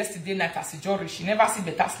video yesterday night as a jury, she never see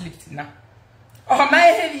better sleep now. Oh my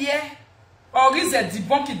head, yeah. Or is a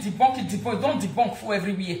debunk, don't debunk for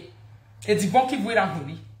everywhere. A debunking way and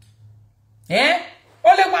hurry. Eh?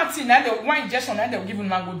 Only one thing, one injection, and they'll give him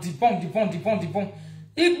man go debunk.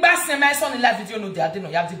 If bass and my son in that video, no, they are no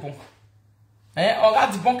debunk. Eh? Or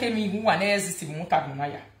that debunking me who and exist in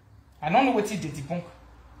Mutagunaya. I don't know what he did debunk.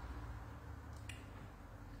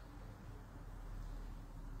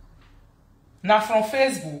 Now from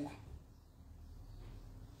Facebook,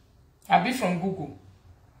 I be from Google.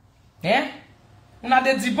 Yeah? Una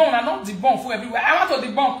de debunk, I not debunk for everywhere. I want to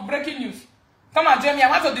debunk breaking news. Come on, Jamie, I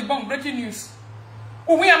want to debunk breaking news.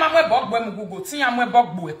 We am a bug boy Google. See, I'm a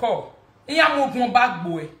bug boy call. I am a bag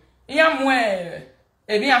boy. I am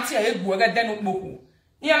a bianti a boy that then no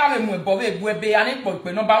I am a boy, boy, and it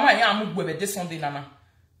boy, no, but I am a this Sunday, Nana.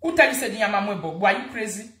 Who tell you said I am a boy? Why you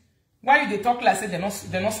crazy? Why you they talk like say they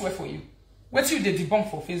not swear for you? What you did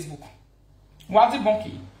debunk for Facebook? What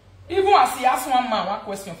debunking? Even as he asked one man one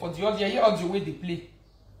question for the audio way they play.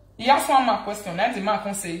 He asked one man question, and the man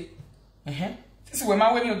can say, this is where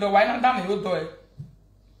my way you do, why not damn you do it?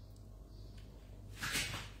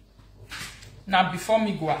 Now before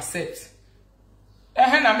me go accept.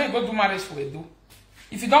 I may go do marriage for a do.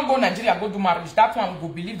 If you don't go Nigeria, go do marriage. That one will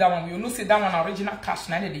believe that one. We will not say that one original cash,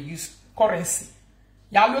 now they use currency.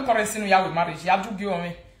 Ya low currency no ya with marriage. Ya do give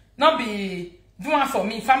me. Not be doing for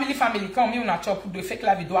me, family come me una chop do fake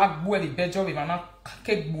life do agbo e be job e na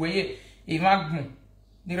cake boye e magbo.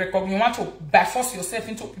 The recognize you want to by force yourself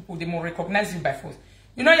into people, they will recognize you by force.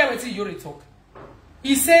 You know ya wetin you talk.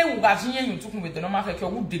 He say we ga jinye you took with the normal fake you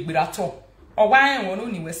degbera to. Or why won no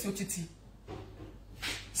ni we si otiti.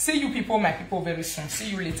 See you people, my people, very soon. See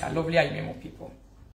you later, lovely I people.